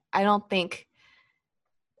anger. I don't think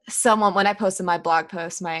when I posted my blog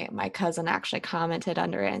post, my cousin actually commented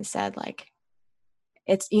under it and said, like,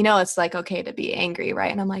 it's, you know, it's like okay to be angry,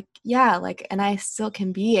 right? And I'm like, yeah, like, and I still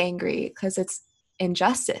can be angry because it's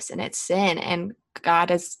injustice and it's sin, and God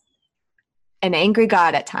is an angry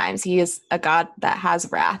God at times. He is a God that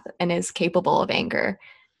has wrath and is capable of anger.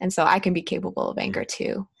 And so I can be capable of anger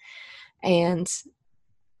too. And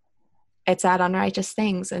it's at unrighteous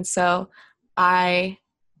things. And so I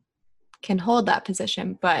can hold that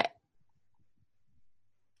position, but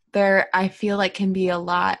I feel like can be a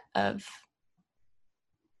lot of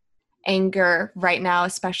anger right now,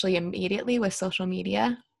 especially immediately with social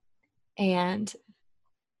media. And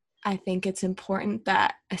I think it's important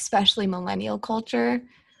that especially millennial culture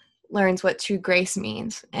learns what true grace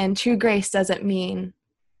means. And true grace doesn't mean,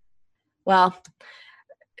 well,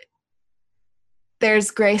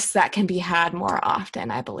 there's grace that can be had more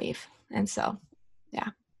often, I believe. And so, yeah.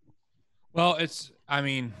 Well,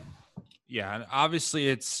 and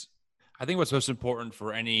obviously I think what's most important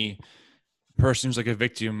for any person who's like a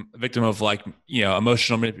victim of, like, you know,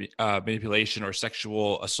 emotional manipulation or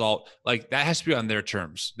sexual assault, like, that has to be on their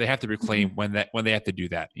terms. They have to reclaim when they have to do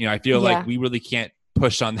that. You know, I feel like we really can't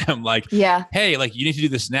push on them, like, hey, like, you need to do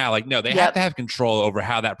this now. Like, no, they have to have control over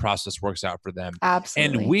how that process works out for them.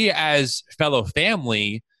 Absolutely. And we as fellow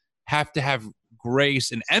family have to have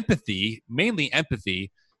grace and empathy, mainly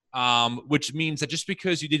empathy, which means that just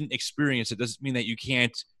because you didn't experience it doesn't mean that you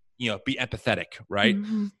can't, you know, be empathetic, right?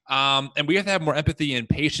 And we have to have more empathy and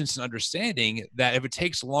patience and understanding that if it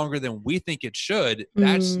takes longer than we think it should,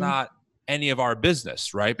 that's not any of our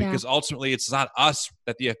business, right? Because ultimately it's not us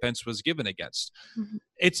that the offense was given against.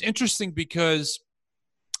 It's interesting because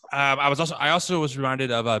I also was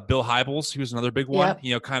reminded of Bill Hybels, who was another big one,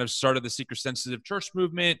 you know, kind of started the seeker sensitive church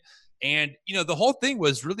movement. And, you know, the whole thing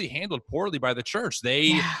was really handled poorly by the church.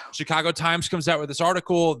 Chicago Times comes out with this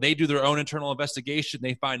article. They do their own internal investigation.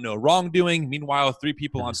 They find no wrongdoing. Meanwhile, 3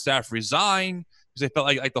 people on staff resign because they felt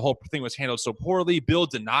like the whole thing was handled so poorly. Bill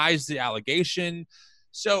denies the allegation.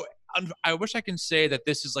 So I wish I can say that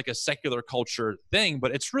this is like a secular culture thing,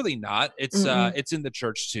 but it's really not. It's Mm-mm. it's in the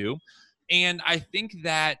church too. And I think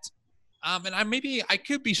that and I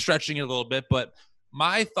could be stretching it a little bit, but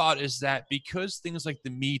my thought is that because things like the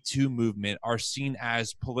Me Too movement are seen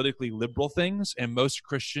as politically liberal things, and most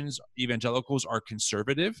Christians, evangelicals, are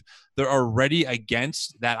conservative, they're already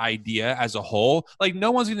against that idea as a whole. Like, no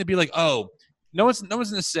one's going to be like, oh, no one's going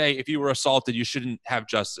to say if you were assaulted, you shouldn't have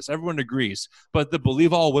justice. Everyone agrees. But the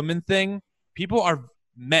believe all women thing,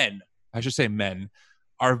 men, I should say men,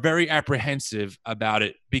 are very apprehensive about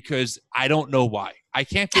it because I don't know why. I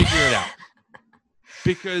can't figure it out.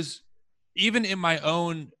 Because even in my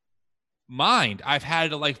own mind, I've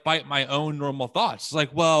had to like fight my own normal thoughts. Like,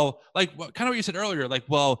 well, like kind of what you said earlier, like,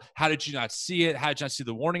 well, how did you not see it? How did you not see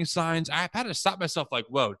the warning signs? I've had to stop myself like,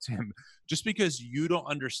 whoa, Tim, just because you don't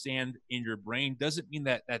understand in your brain doesn't mean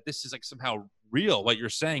that this is like somehow real. What you're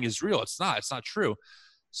saying is real. It's not true.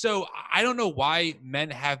 So I don't know why men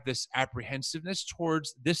have this apprehensiveness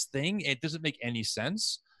towards this thing. It doesn't make any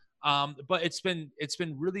sense. But it's been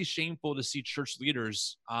really shameful to see church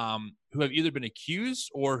leaders who have either been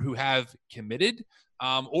accused or who have committed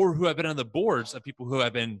or who have been on the boards of people who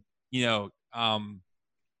have been,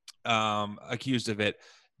 accused of it,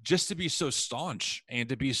 just to be so staunch and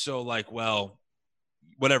to be so like, well,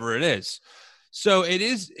 whatever it is. So it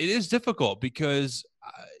is difficult because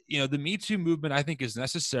the Me Too movement, I think, is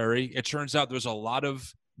necessary. It turns out there's a lot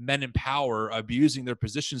of men in power abusing their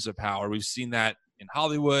positions of power. We've seen that in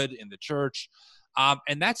Hollywood, in the church,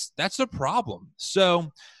 and that's a problem.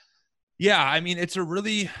 So yeah, I mean, it's a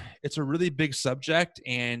really big subject,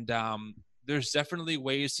 and there's definitely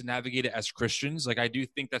ways to navigate it as Christians. Like, I do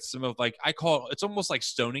think that some of, like, I call it's almost like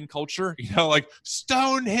stoning culture, like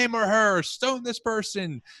stone him or her, stone this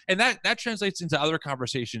person. And that translates into other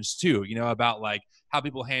conversations too, about like how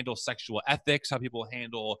people handle sexual ethics, how people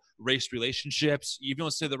handle race relationships. You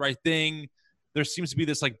don't say the right thing, there seems to be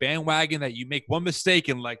this like bandwagon that you make one mistake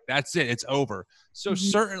and like, that's it, it's over. So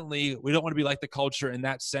certainly we don't want to be like the culture in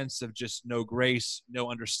that sense of just no grace, no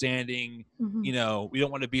understanding. We don't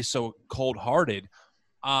want to be so cold-hearted.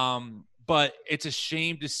 But it's a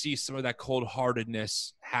shame to see some of that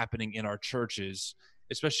cold-heartedness happening in our churches,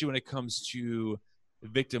 especially when it comes to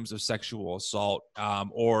victims of sexual assault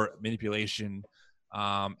or manipulation.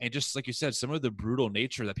 And just like you said, some of the brutal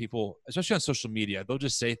nature that people, especially on social media, they'll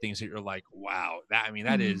just say things that you're like, wow,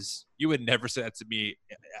 that is, you would never say that to me,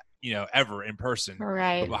 ever in person.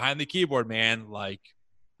 Right. But behind the keyboard, man, like,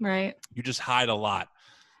 right, you just hide a lot.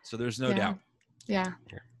 So there's no doubt. Yeah.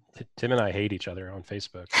 Tim and I hate each other on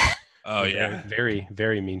Facebook. Oh, yeah. Very,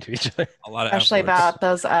 very mean to each other. A lot of Especially efforts. about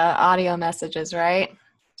those audio messages, right?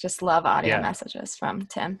 Just love audio messages from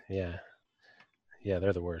Tim. Yeah. Yeah,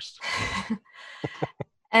 they're the worst.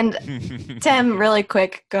 And Tim, really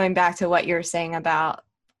quick, going back to what you were saying about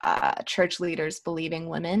church leaders believing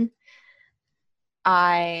women,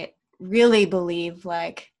 I really believe,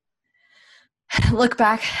 like, look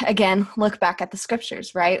back at the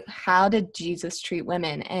scriptures, right? How did Jesus treat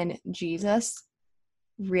women? And Jesus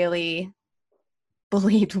really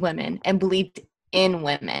believed women and believed in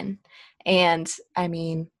women. And I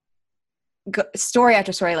mean, story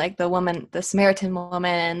after story, like the Samaritan woman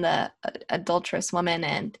and the adulterous woman,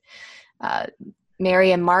 and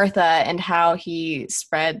Mary and Martha, and how he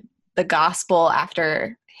spread the gospel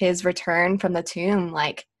after his return from the tomb,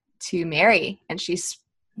 like, to Mary, and she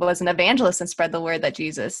was an evangelist and spread the word that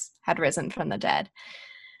Jesus had risen from the dead.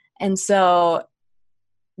 And so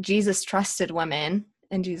Jesus trusted women,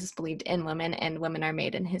 and Jesus believed in women, and women are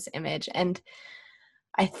made in his image. And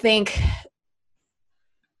I think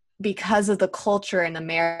because of the culture in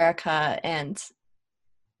America and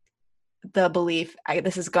the belief,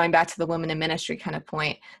 this is going back to the women in ministry kind of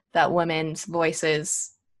point, that women's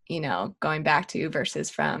voices, going back to verses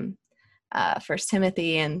from 1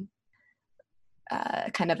 Timothy and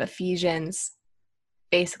kind of Ephesians,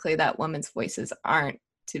 basically that women's voices are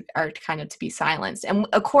kind of to be silenced. And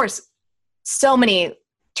of course, so many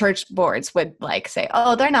church boards would like say,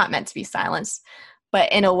 oh, they're not meant to be silenced.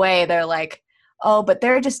 But in a way, they're like, oh, but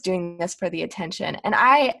they're just doing this for the attention. And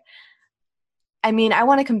I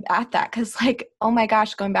want to combat that, because, like, oh my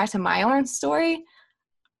gosh, going back to my own story,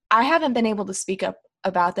 I haven't been able to speak up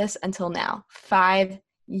about this until now, 5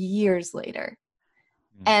 years later.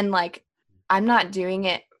 And, like, I'm not doing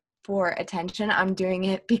it for attention. I'm doing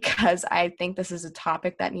it because I think this is a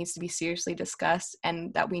topic that needs to be seriously discussed,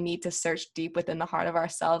 and that we need to search deep within the heart of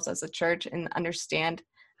ourselves as a church and understand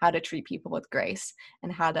how to treat people with grace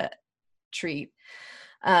and how to treat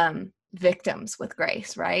victims with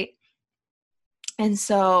grace, right? And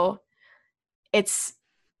so it's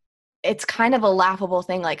it's kind of a laughable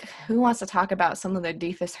thing. Like, who wants to talk about some of their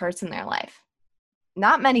deepest hurts in their life?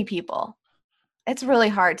 Not many people. It's really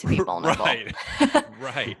hard to be vulnerable. Right.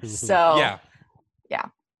 Right. So, Yeah. yeah.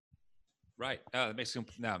 Right. That makes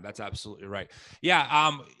no. That's absolutely right.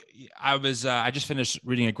 Yeah. I just finished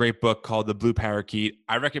reading a great book called The Blue Parakeet.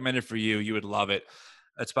 I recommend it for you. You would love it.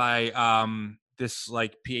 It's by this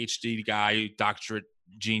like PhD guy, doctorate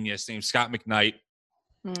genius named Scott McKnight.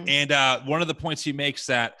 And one of the points he makes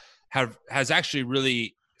that has actually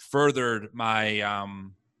really furthered my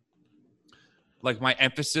my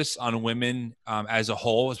emphasis on women as a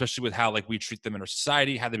whole, especially with how like we treat them in our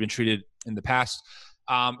society, how they've been treated in the past.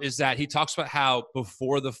 Is that he talks about how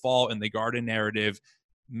before the fall in the garden narrative,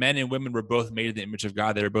 men and women were both made in the image of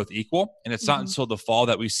God. They were both equal. And it's not until the fall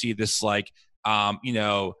that we see this like,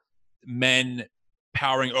 men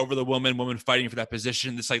powering over the woman fighting for that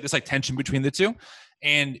position. This tension between the two.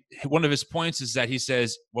 And one of his points is that he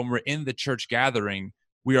says, when we're in the church gathering,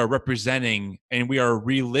 we are representing and we are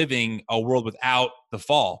reliving a world without the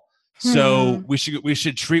fall. So we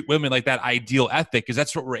should treat women like that ideal ethic, because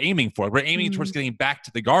that's what we're aiming for. We're aiming towards getting back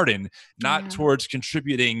to the garden, not towards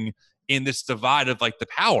contributing in this divide of like the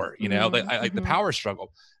power, like the power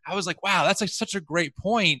struggle. I was like, wow, that's like such a great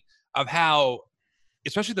point of how,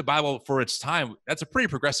 especially the Bible for its time, that's a pretty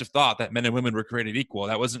progressive thought that men and women were created equal.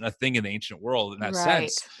 That wasn't a thing in the ancient world in that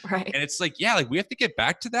sense. Right. And it's like, yeah, like we have to get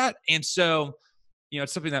back to that. And so,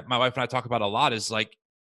 it's something that my wife and I talk about a lot is like,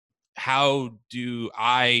 how do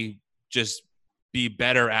I just be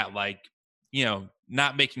better at like,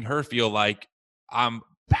 not making her feel like I'm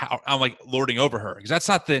like lording over her, because that's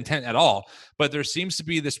not the intent at all. But there seems to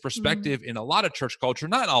be this perspective in a lot of church culture,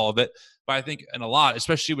 not all of it, but I think in a lot,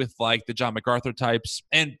 especially with like the John MacArthur types.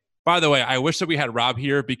 And by the way, I wish that we had Rob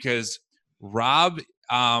here, because Rob,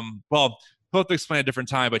 he'll have to explain at a different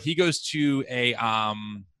time, but he goes to a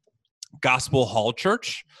Gospel Hall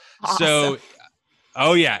church. Awesome. So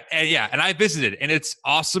and I visited, and it's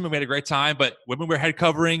awesome, and we had a great time. But women wear head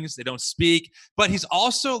coverings; they don't speak. But he's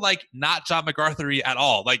also like not John MacArthur-y at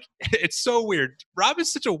all. Like, it's so weird. Rob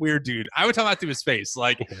is such a weird dude. I would tell him that to his face.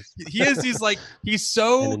 Like, he is. He's like, he's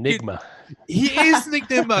so an enigma. He is an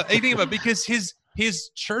enigma because his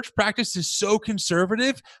church practice is so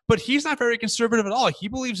conservative, but he's not very conservative at all. He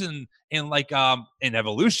believes in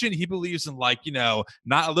evolution. He believes in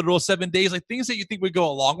not a literal 7 days, like things that you think would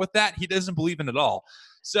go along with that. He doesn't believe in at all.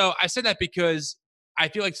 So I said that because I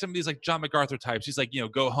feel like some of these like John MacArthur types, he's like,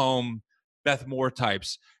 go home, Beth Moore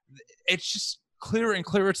types. It's just clearer and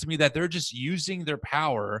clearer to me that they're just using their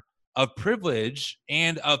power of privilege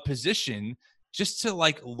and of position just to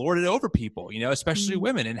like lord it over people, especially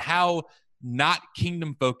women, and how not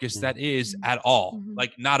kingdom focused that is at all,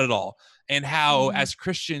 like not at all. And how as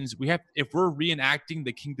Christians, we have, if we're reenacting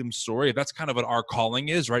the kingdom story, if that's kind of what our calling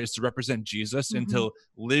is, right, is to represent Jesus and to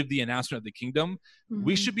live the announcement of the kingdom,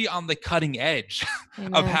 we should be on the cutting edge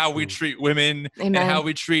of how we treat women and how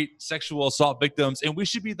we treat sexual assault victims. And we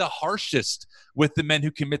should be the harshest with the men who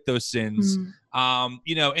commit those sins,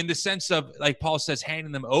 in the sense of, like Paul says,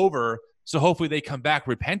 handing them over so hopefully they come back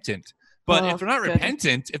repentant. But if they're not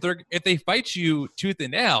repentant, if they fight you tooth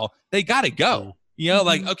and nail, they gotta go.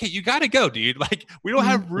 Like, okay, you gotta go, dude. Like, we don't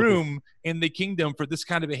have room in the kingdom for this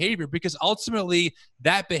kind of behavior, because ultimately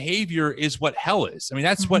that behavior is what hell is. I mean,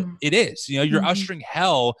 that's what it is. You're ushering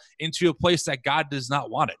hell into a place that God does not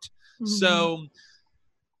want it. So,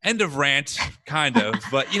 end of rant, kind of.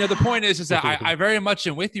 But the point is that I very much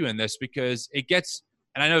am with you in this, because it gets,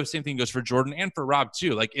 and I know the same thing goes for Jordan and for Rob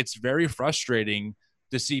too. Like, it's very frustrating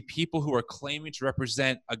to see people who are claiming to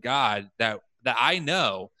represent a God that I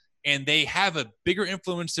know, and they have a bigger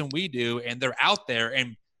influence than we do, and they're out there,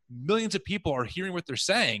 and millions of people are hearing what they're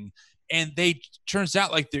saying, and turns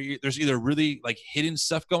out like there's either really like hidden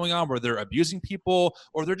stuff going on where they're abusing people,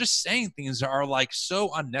 or they're just saying things that are like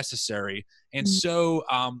so unnecessary and so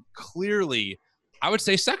clearly, I would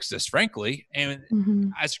say, sexist, frankly. And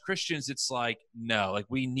as Christians, it's like, no, like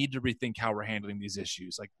we need to rethink how we're handling these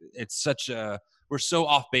issues. Like, it's we're so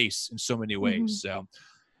off base in so many ways. So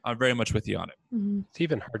I'm very much with you on it. It's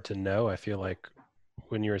even hard to know. I feel like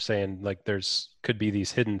when you were saying like could be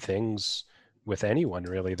these hidden things with anyone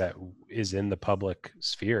really that is in the public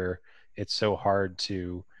sphere, it's so hard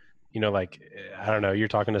to, like, I don't know, you're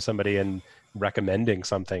talking to somebody and recommending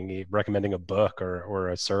a book or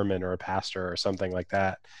a sermon or a pastor or something like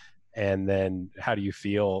that. And then how do you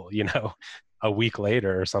feel, a week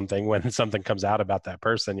later or something, when something comes out about that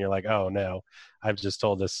person? You're like, oh no, I've just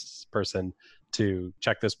told this person to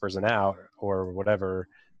check this person out or whatever,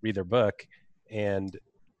 read their book. And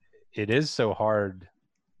it is so hard,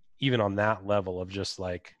 even on that level of just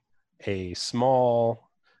like a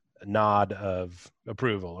small nod of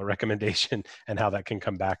approval or recommendation and how that can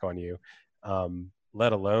come back on you,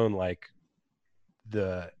 let alone like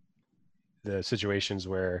the situations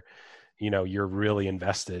where, you're really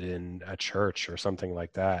invested in a church or something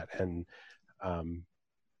like that. And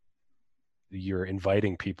you're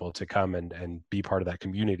inviting people to come and be part of that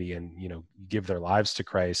community and, give their lives to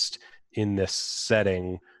Christ in this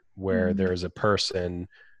setting where there's a person,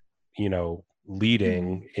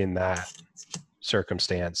 leading in that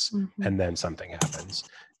circumstance, and then something happens,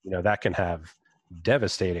 that can have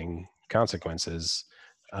devastating consequences.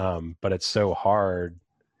 But it's so hard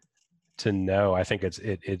to know. I think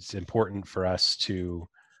it's important for us to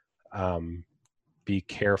be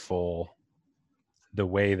careful the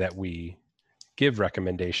way that we give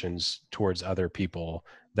recommendations towards other people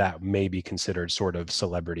that may be considered sort of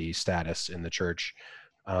celebrity status in the church,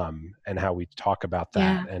 and how we talk about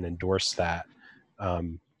that and endorse that,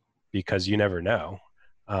 because you never know.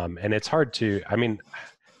 And it's hard to,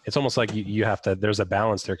 it's almost like you have to, there's a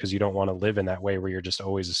balance there, because you don't want to live in that way where you're just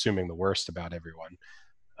always assuming the worst about everyone.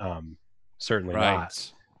 Certainly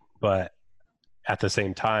not. But at the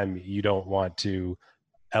same time, you don't want to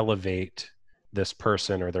elevate this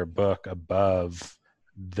person or their book above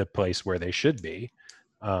the place where they should be.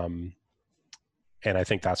 And I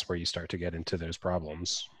think that's where you start to get into those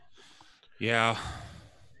problems. Yeah.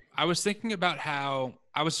 I was thinking about how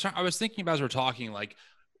I was thinking about, as we're talking, like,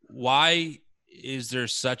 why is there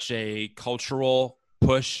such a cultural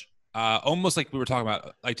push, almost like we were talking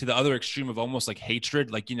about, like to the other extreme of almost like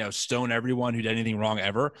hatred, like, stone everyone who did anything wrong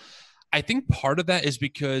ever. I think part of that is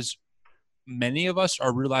because many of us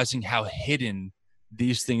are realizing how hidden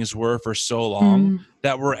these things were for so long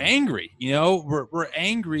that we're angry. We're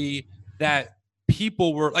angry that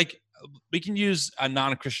people were like, we can use a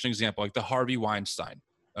non-Christian example, like the Harvey Weinstein.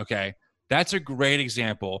 Okay. That's a great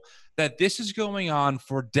example that this is going on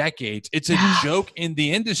for decades. It's a joke in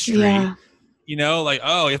the industry, like,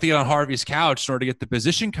 oh, you have to get on Harvey's couch in order to get the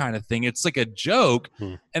position kind of thing. It's like a joke.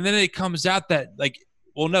 And then it comes out that, like,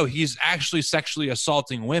 well, no, he's actually sexually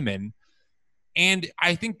assaulting women. And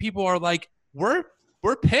I think people are like, we're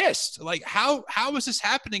pissed. Like, how is this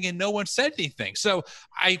happening? And no one said anything. So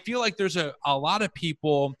I feel like there's a lot of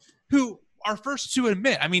people who are first to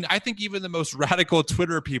admit. I think even the most radical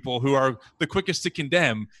Twitter people who are the quickest to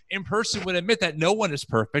condemn in person would admit that no one is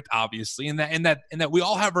perfect, obviously, and that we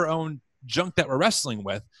all have our own junk that we're wrestling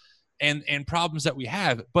with and problems that we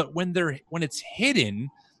have. But when it's hidden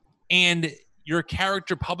and your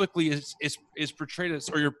character publicly is portrayed as,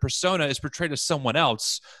 or your persona is portrayed as someone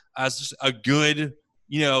else, as just a good,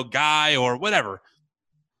 guy or whatever,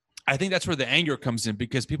 I think that's where the anger comes in,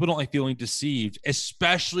 because people don't like feeling deceived,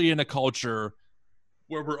 especially in a culture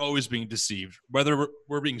where we're always being deceived, whether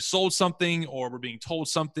we're being sold something or we're being told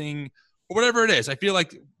something or whatever it is. I feel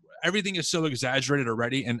like everything is so exaggerated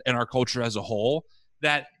already in our culture as a whole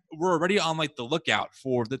that we're already on like the lookout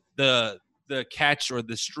for the catch or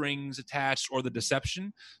the strings attached or the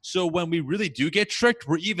deception. So when we really do get tricked,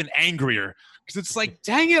 we're even angrier, because it's like,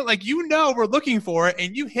 dang it, like, we're looking for it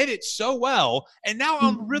and you hit it so well. And now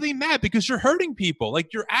I'm really mad because you're hurting people.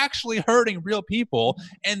 Like, you're actually hurting real people,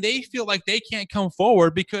 and they feel like they can't come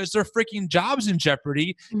forward because their freaking job's in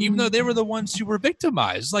jeopardy, even though they were the ones who were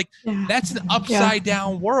victimized. Like, that's an upside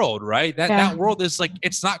down world, right? That world is like,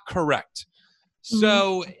 it's not correct.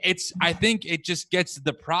 So I think it just gets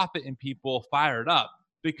the prophet in people fired up,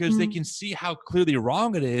 because they can see how clearly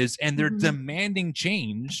wrong it is, and they're demanding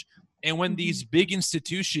change. And when these big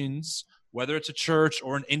institutions, whether it's a church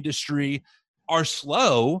or an industry, are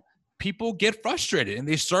slow, people get frustrated and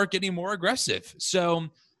they start getting more aggressive. So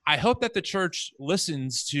I hope that the church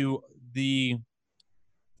listens to the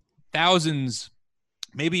thousands,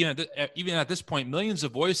 maybe even at this point, millions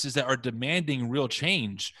of voices that are demanding real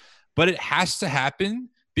change. But it has to happen,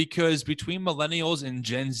 because between millennials and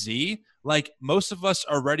Gen Z, like, most of us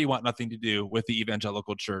already want nothing to do with the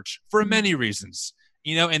evangelical church for many reasons,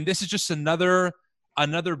 and this is just another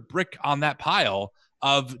brick on that pile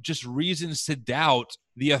of just reasons to doubt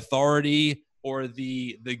the authority or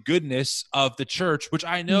the goodness of the church, which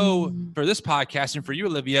I know for this podcast and for you,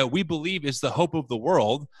 Olivia, we believe is the hope of the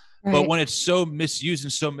world. Right. But when it's so misused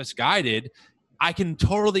and so misguided, I can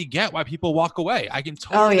totally get why people walk away. I can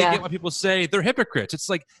totally get why people say they're hypocrites. It's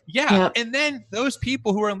like, And then those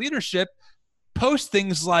people who are in leadership post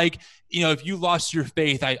things like, if you lost your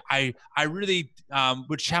faith, I really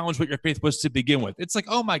would challenge what your faith was to begin with. It's like,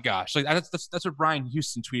 oh my gosh, like that's what Brian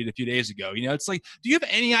Houston tweeted a few days ago. It's like, do you have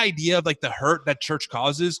any idea of like the hurt that church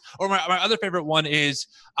causes? Or my other favorite one is,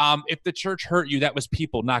 if the church hurt you, that was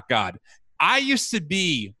people, not God. I used to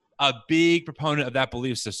be a big proponent of that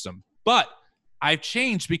belief system, but I've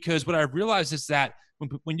changed because what I've realized is that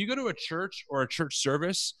when you go to a church or a church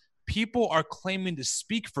service, people are claiming to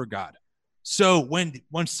speak for God. So when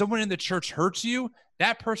someone in the church hurts you,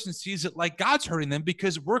 that person sees it like God's hurting them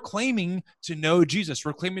because we're claiming to know Jesus.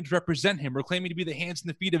 We're claiming to represent him. We're claiming to be the hands and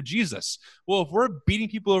the feet of Jesus. Well, if we're beating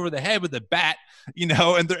people over the head with a bat,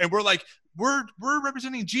 and we're like, we're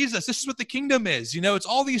representing Jesus. This is what the kingdom is. It's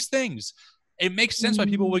all these things. It makes sense why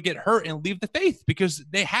people would get hurt and leave the faith because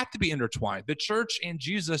they have to be intertwined. The church and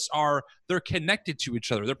Jesus they're connected to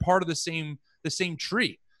each other. They're part of the same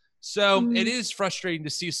tree. So it is frustrating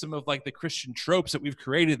to see some of like the Christian tropes that we've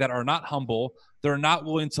created that are not humble. They're not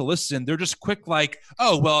willing to listen. They're just quick like,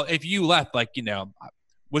 oh, well, if you left, like,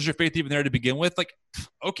 was your faith even there to begin with? Like,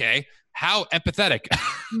 okay, how empathetic?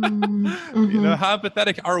 How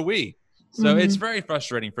empathetic are we? So it's very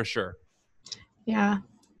frustrating for sure. Yeah.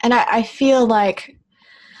 And I feel like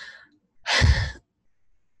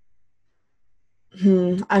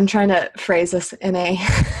I'm trying to phrase this in a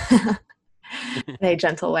in a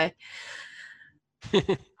gentle way.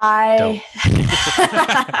 Let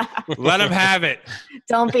him have it.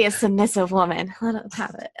 Don't be a submissive woman. Let him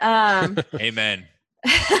have it. Amen.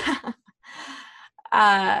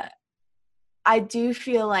 I do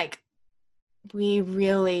feel like we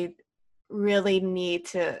really, really need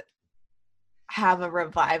to have a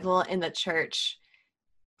revival in the church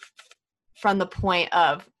from the point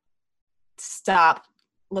of stop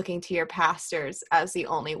looking to your pastors as the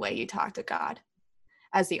only way you talk to God,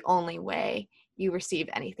 as the only way you receive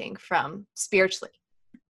anything from spiritually,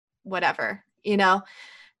 whatever,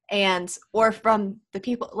 and or from the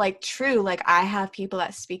people like I have people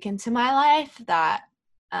that speak into my life that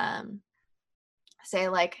say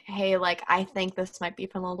like, hey, like I think this might be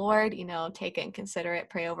from the Lord, take it and consider it,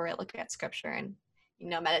 pray over it, look at scripture and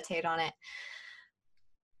meditate on it.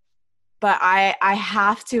 But I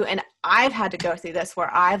have to, and I've had to go through this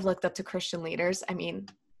where I've looked up to Christian leaders. I mean,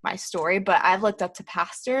 my story, but I've looked up to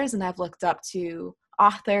pastors and I've looked up to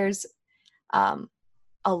authors a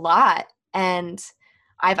lot, and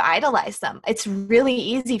I've idolized them. It's really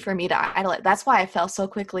easy for me to idolize. That's why I fell so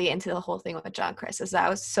quickly into the whole thing with John Chris, is that I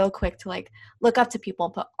was so quick to like look up to people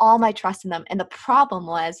and put all my trust in them. And the problem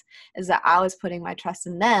is that I was putting my trust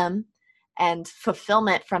in them and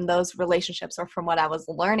fulfillment from those relationships or from what I was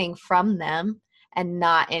learning from them and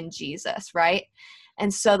not in Jesus, right?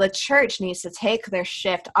 And so the church needs to take their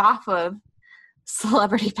shift off of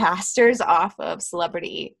celebrity pastors, off of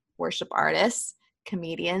celebrity worship artists,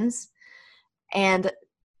 comedians, and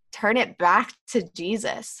turn it back to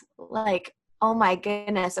Jesus. Like, oh my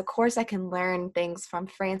goodness, of course I can learn things from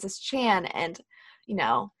Francis Chan and,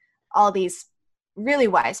 all these really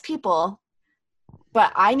wise people,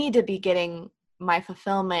 but I need to be getting my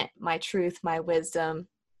fulfillment, my truth, my wisdom,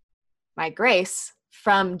 my grace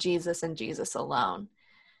from Jesus and Jesus alone.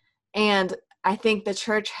 And I think the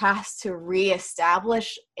church has to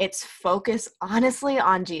reestablish its focus honestly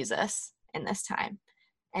on Jesus in this time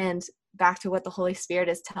and back to what the Holy Spirit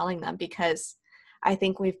is telling them, because I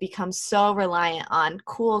think we've become so reliant on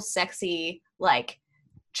cool, sexy, like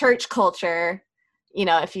church culture,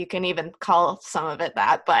 if you can even call some of it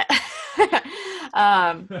that, but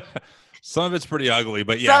some of it's pretty ugly,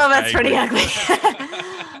 but yeah. Some of it's pretty ugly.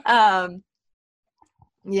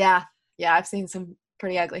 Yeah, I've seen some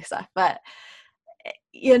pretty ugly stuff, but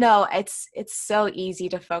it's so easy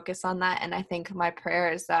to focus on that. And I think my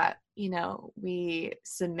prayer is that, we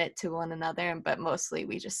submit to one another, but mostly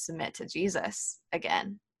we just submit to Jesus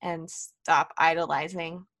again and stop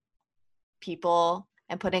idolizing people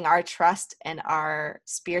and putting our trust and our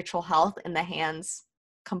spiritual health in the hands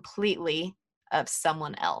completely of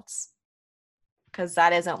someone else, because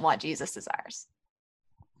that isn't what Jesus desires.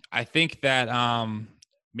 I think that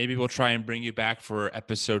maybe we'll try and bring you back for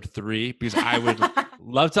episode 3, because I would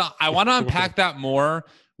love to. I want to unpack that more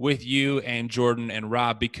with you and Jordan and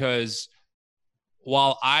Rob, because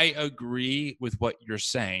while I agree with what you're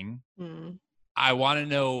saying, I want to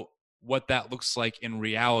know what that looks like in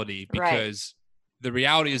reality, because the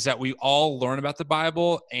reality is that we all learn about the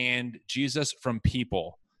Bible and Jesus from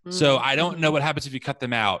people. So I don't know what happens if you cut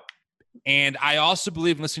them out. And I also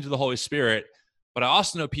believe in listening to the Holy Spirit, but I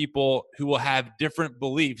also know people who will have different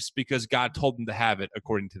beliefs because God told them to have it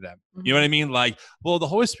according to them. You know what I mean? Like, well, the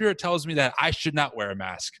Holy Spirit tells me that I should not wear a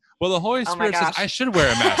mask. Well, the Holy Spirit says I should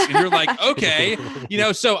wear a mask. And you're like, okay.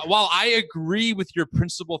 So while I agree with your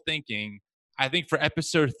principle thinking, I think for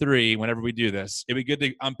episode 3, whenever we do this, it'd be good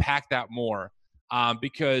to unpack that more,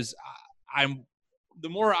 because the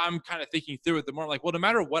more I'm kind of thinking through it, the more I'm like, well, no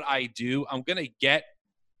matter what I do, I'm going to get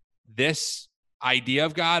this idea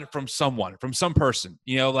of God from someone, from some person,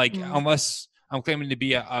 unless I'm claiming to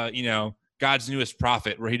be a God's newest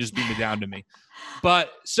prophet, where he just beamed it down to me.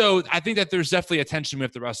 But so I think that there's definitely a tension we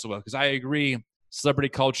have to wrestle with, because I agree, celebrity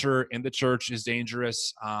culture in the church is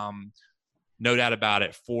dangerous. No doubt about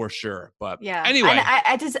it, for sure. But Yeah. anyway,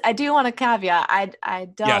 And I do want to caveat.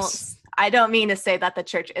 Yes. I don't mean to say that the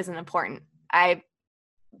church isn't important. I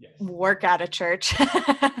work at a church.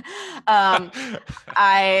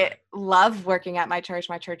 I love working at my church.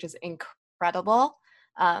 My church is incredible.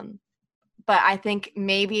 But I think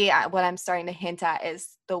maybe what I'm starting to hint at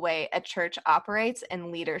is the way a church operates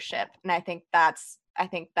and leadership. And I think that's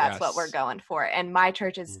what we're going for. And my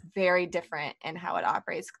church is very different in how it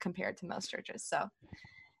operates compared to most churches. So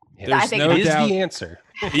there's I think no it is doubt. the answer.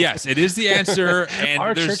 Yes, it is the answer. And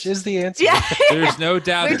Our church is the answer. Yeah. There's no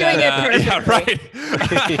doubt We're that doing it perfectly. right.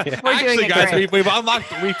 We're doing Actually, it guys, great.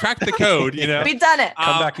 we cracked the code. You know, We've done it.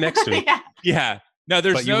 Come back next week. Yeah. Yeah. No,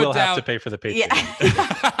 there's But you no will doubt. have to pay for the Patreon Yeah.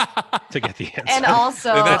 to get the answer. And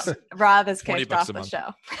also, That's Rob has $20 kicked off a the month.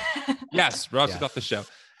 show. Yes, Ross Yeah. off the show.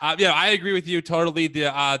 Yeah, I agree with you totally. The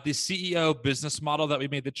CEO business model that we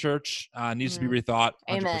made the church needs to be rethought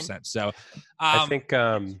 100%. So I think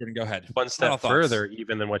we're gonna go ahead. one Final step thoughts. further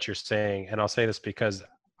even than what you're saying, and I'll say this because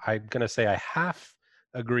I'm going to say I half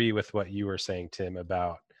agree with what you were saying, Tim,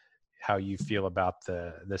 about how you feel about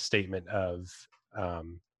the statement of how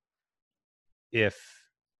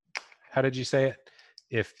did you say it?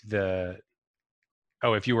 If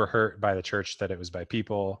you were hurt by the church, that it was by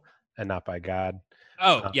people and not by God.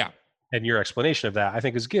 Oh, yeah. And your explanation of that, I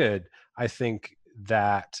think, is good. I think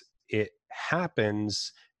that it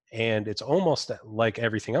happens, and it's almost like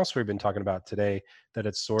everything else we've been talking about today, that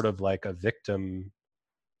it's sort of like a victim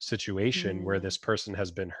situation where this person has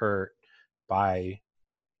been hurt by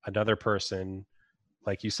another person,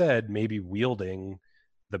 like you said, maybe wielding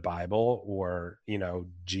the Bible or,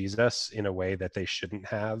 Jesus in a way that they shouldn't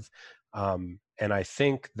have. And I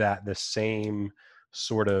think that the same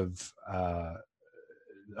sort of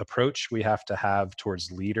approach we have to have towards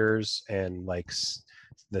leaders and like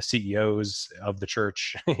the CEOs of the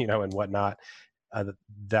church, and whatnot,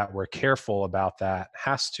 that we're careful about that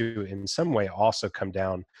has to in some way also come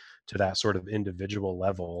down to that sort of individual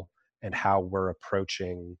level and how we're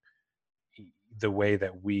approaching the way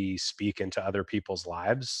that we speak into other people's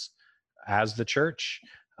lives as the church,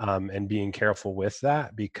 and being careful with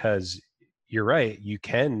that, because you're right, you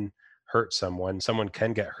can hurt someone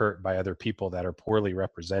can get hurt by other people that are poorly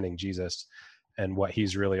representing Jesus and what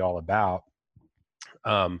he's really all about.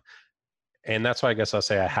 And that's why I guess I'll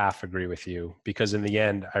say I half agree with you, because in the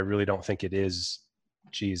end, I really don't think it is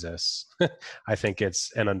Jesus. I think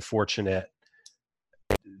it's an unfortunate,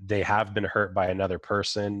 they have been hurt by another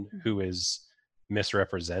person who is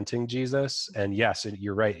misrepresenting Jesus. And yes,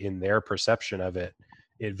 you're right, in their perception of it,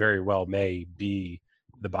 it very well may be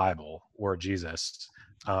the Bible or Jesus.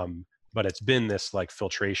 But it's been this like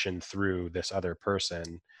filtration through this other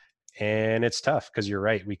person. And it's tough because you're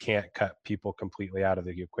right, we can't cut people completely out of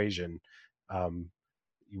the equation.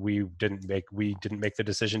 We didn't make the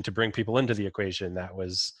decision to bring people into the equation. That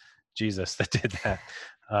was Jesus that did that.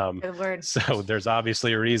 Good word. So there's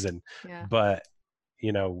obviously a reason. Yeah. But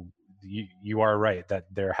you are right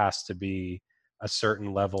that there has to be a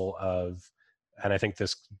certain level of, and I think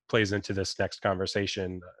this plays into this next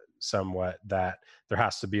conversation somewhat, that there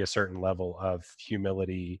has to be a certain level of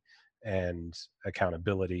humility and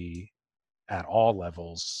accountability at all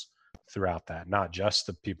levels throughout that, not just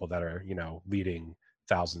the people that are, leading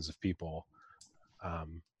thousands of people,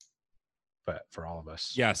 but for all of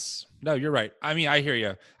us. Yes. No, you're right. I mean, I hear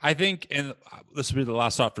you. I think, and this will be the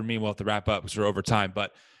last thought for me. We'll have to wrap up because we're over time,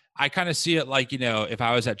 but I kind of see it like, if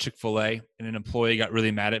I was at Chick-fil-A and an employee got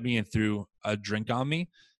really mad at me and threw a drink on me,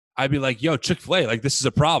 I'd be like, yo, Chick-fil-A, like, this is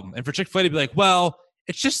a problem. And for Chick-fil-A to be like, well,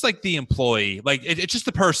 it's just like the employee, like it's just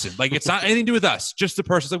the person, like it's not anything to do with us, just the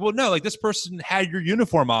person. It's like, well, no, like this person had your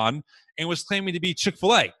uniform on and was claiming to be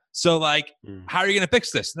Chick-fil-A. So like, how are you going to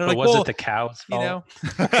fix this? And they're But like, was well, it the cow's fault?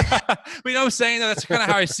 but you know what I'm saying? That's kind of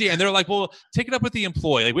how I see it. And they're like, well, take it up with the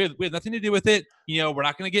employee. Like we have nothing to do with it. We're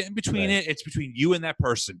not going to get in between it. It's between you and that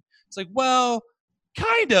person. It's like, well,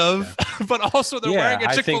 kind of, but also they're wearing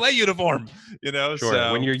a Chick-fil-A uniform, Sure.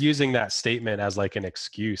 So. When you're using that statement as like an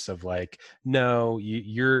excuse of like, no,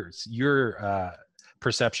 your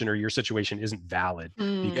perception or your situation isn't valid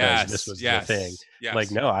because this was the thing. Yes.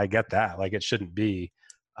 Like, no, I get that. Like it shouldn't be.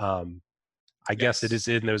 I guess it is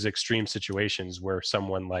in those extreme situations where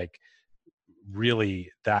someone like really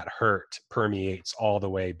that hurt permeates all the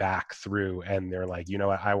way back through and they're like, you know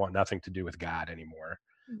what, I want nothing to do with God anymore.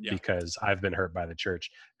 Because I've been hurt by the church.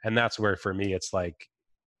 And that's where, for me, it's like,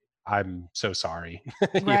 I'm so sorry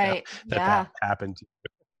Right. that happened to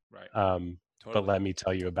you. Right. Totally. But let me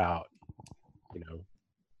tell you about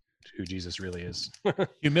who Jesus really is.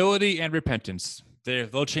 Humility and repentance.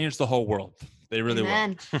 They'll change the whole world. They really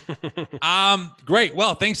Amen. will. Great.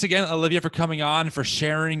 Well, thanks again, Olivia, for coming on, for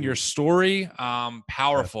sharing your story.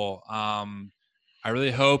 Powerful. I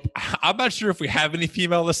really hope, I'm not sure if we have any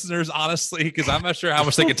female listeners, honestly, because I'm not sure how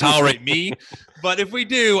much they can tolerate me. But if we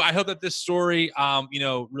do, I hope that this story,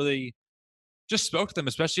 really just spoke to them,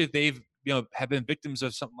 especially if they've, have been victims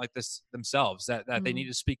of something like this themselves, that they need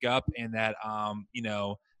to speak up, and that,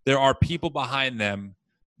 there are people behind them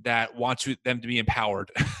that want them to be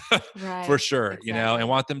empowered Right. for sure, Exactly. and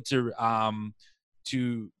want them to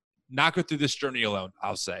not go through this journey alone,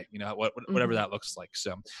 I'll say, whatever that looks like.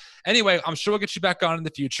 So anyway, I'm sure we'll get you back on in the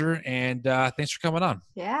future, and thanks for coming on.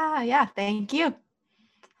 Yeah. Thank you.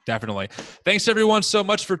 Definitely. Thanks everyone so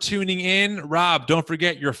much for tuning in. Rob, don't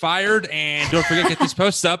forget you're fired, and don't forget to get these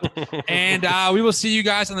posts up, and we will see you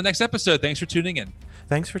guys on the next episode. Thanks for tuning in.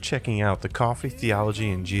 Thanks for checking out the Coffee Theology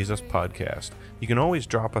and Jesus podcast. You can always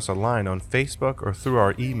drop us a line on Facebook or through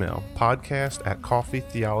our email,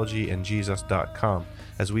 podcast@coffeetheologyandjesus.com,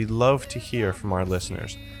 as we love to hear from our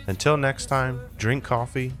listeners. Until next time, drink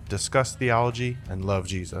coffee, discuss theology, and love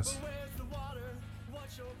Jesus.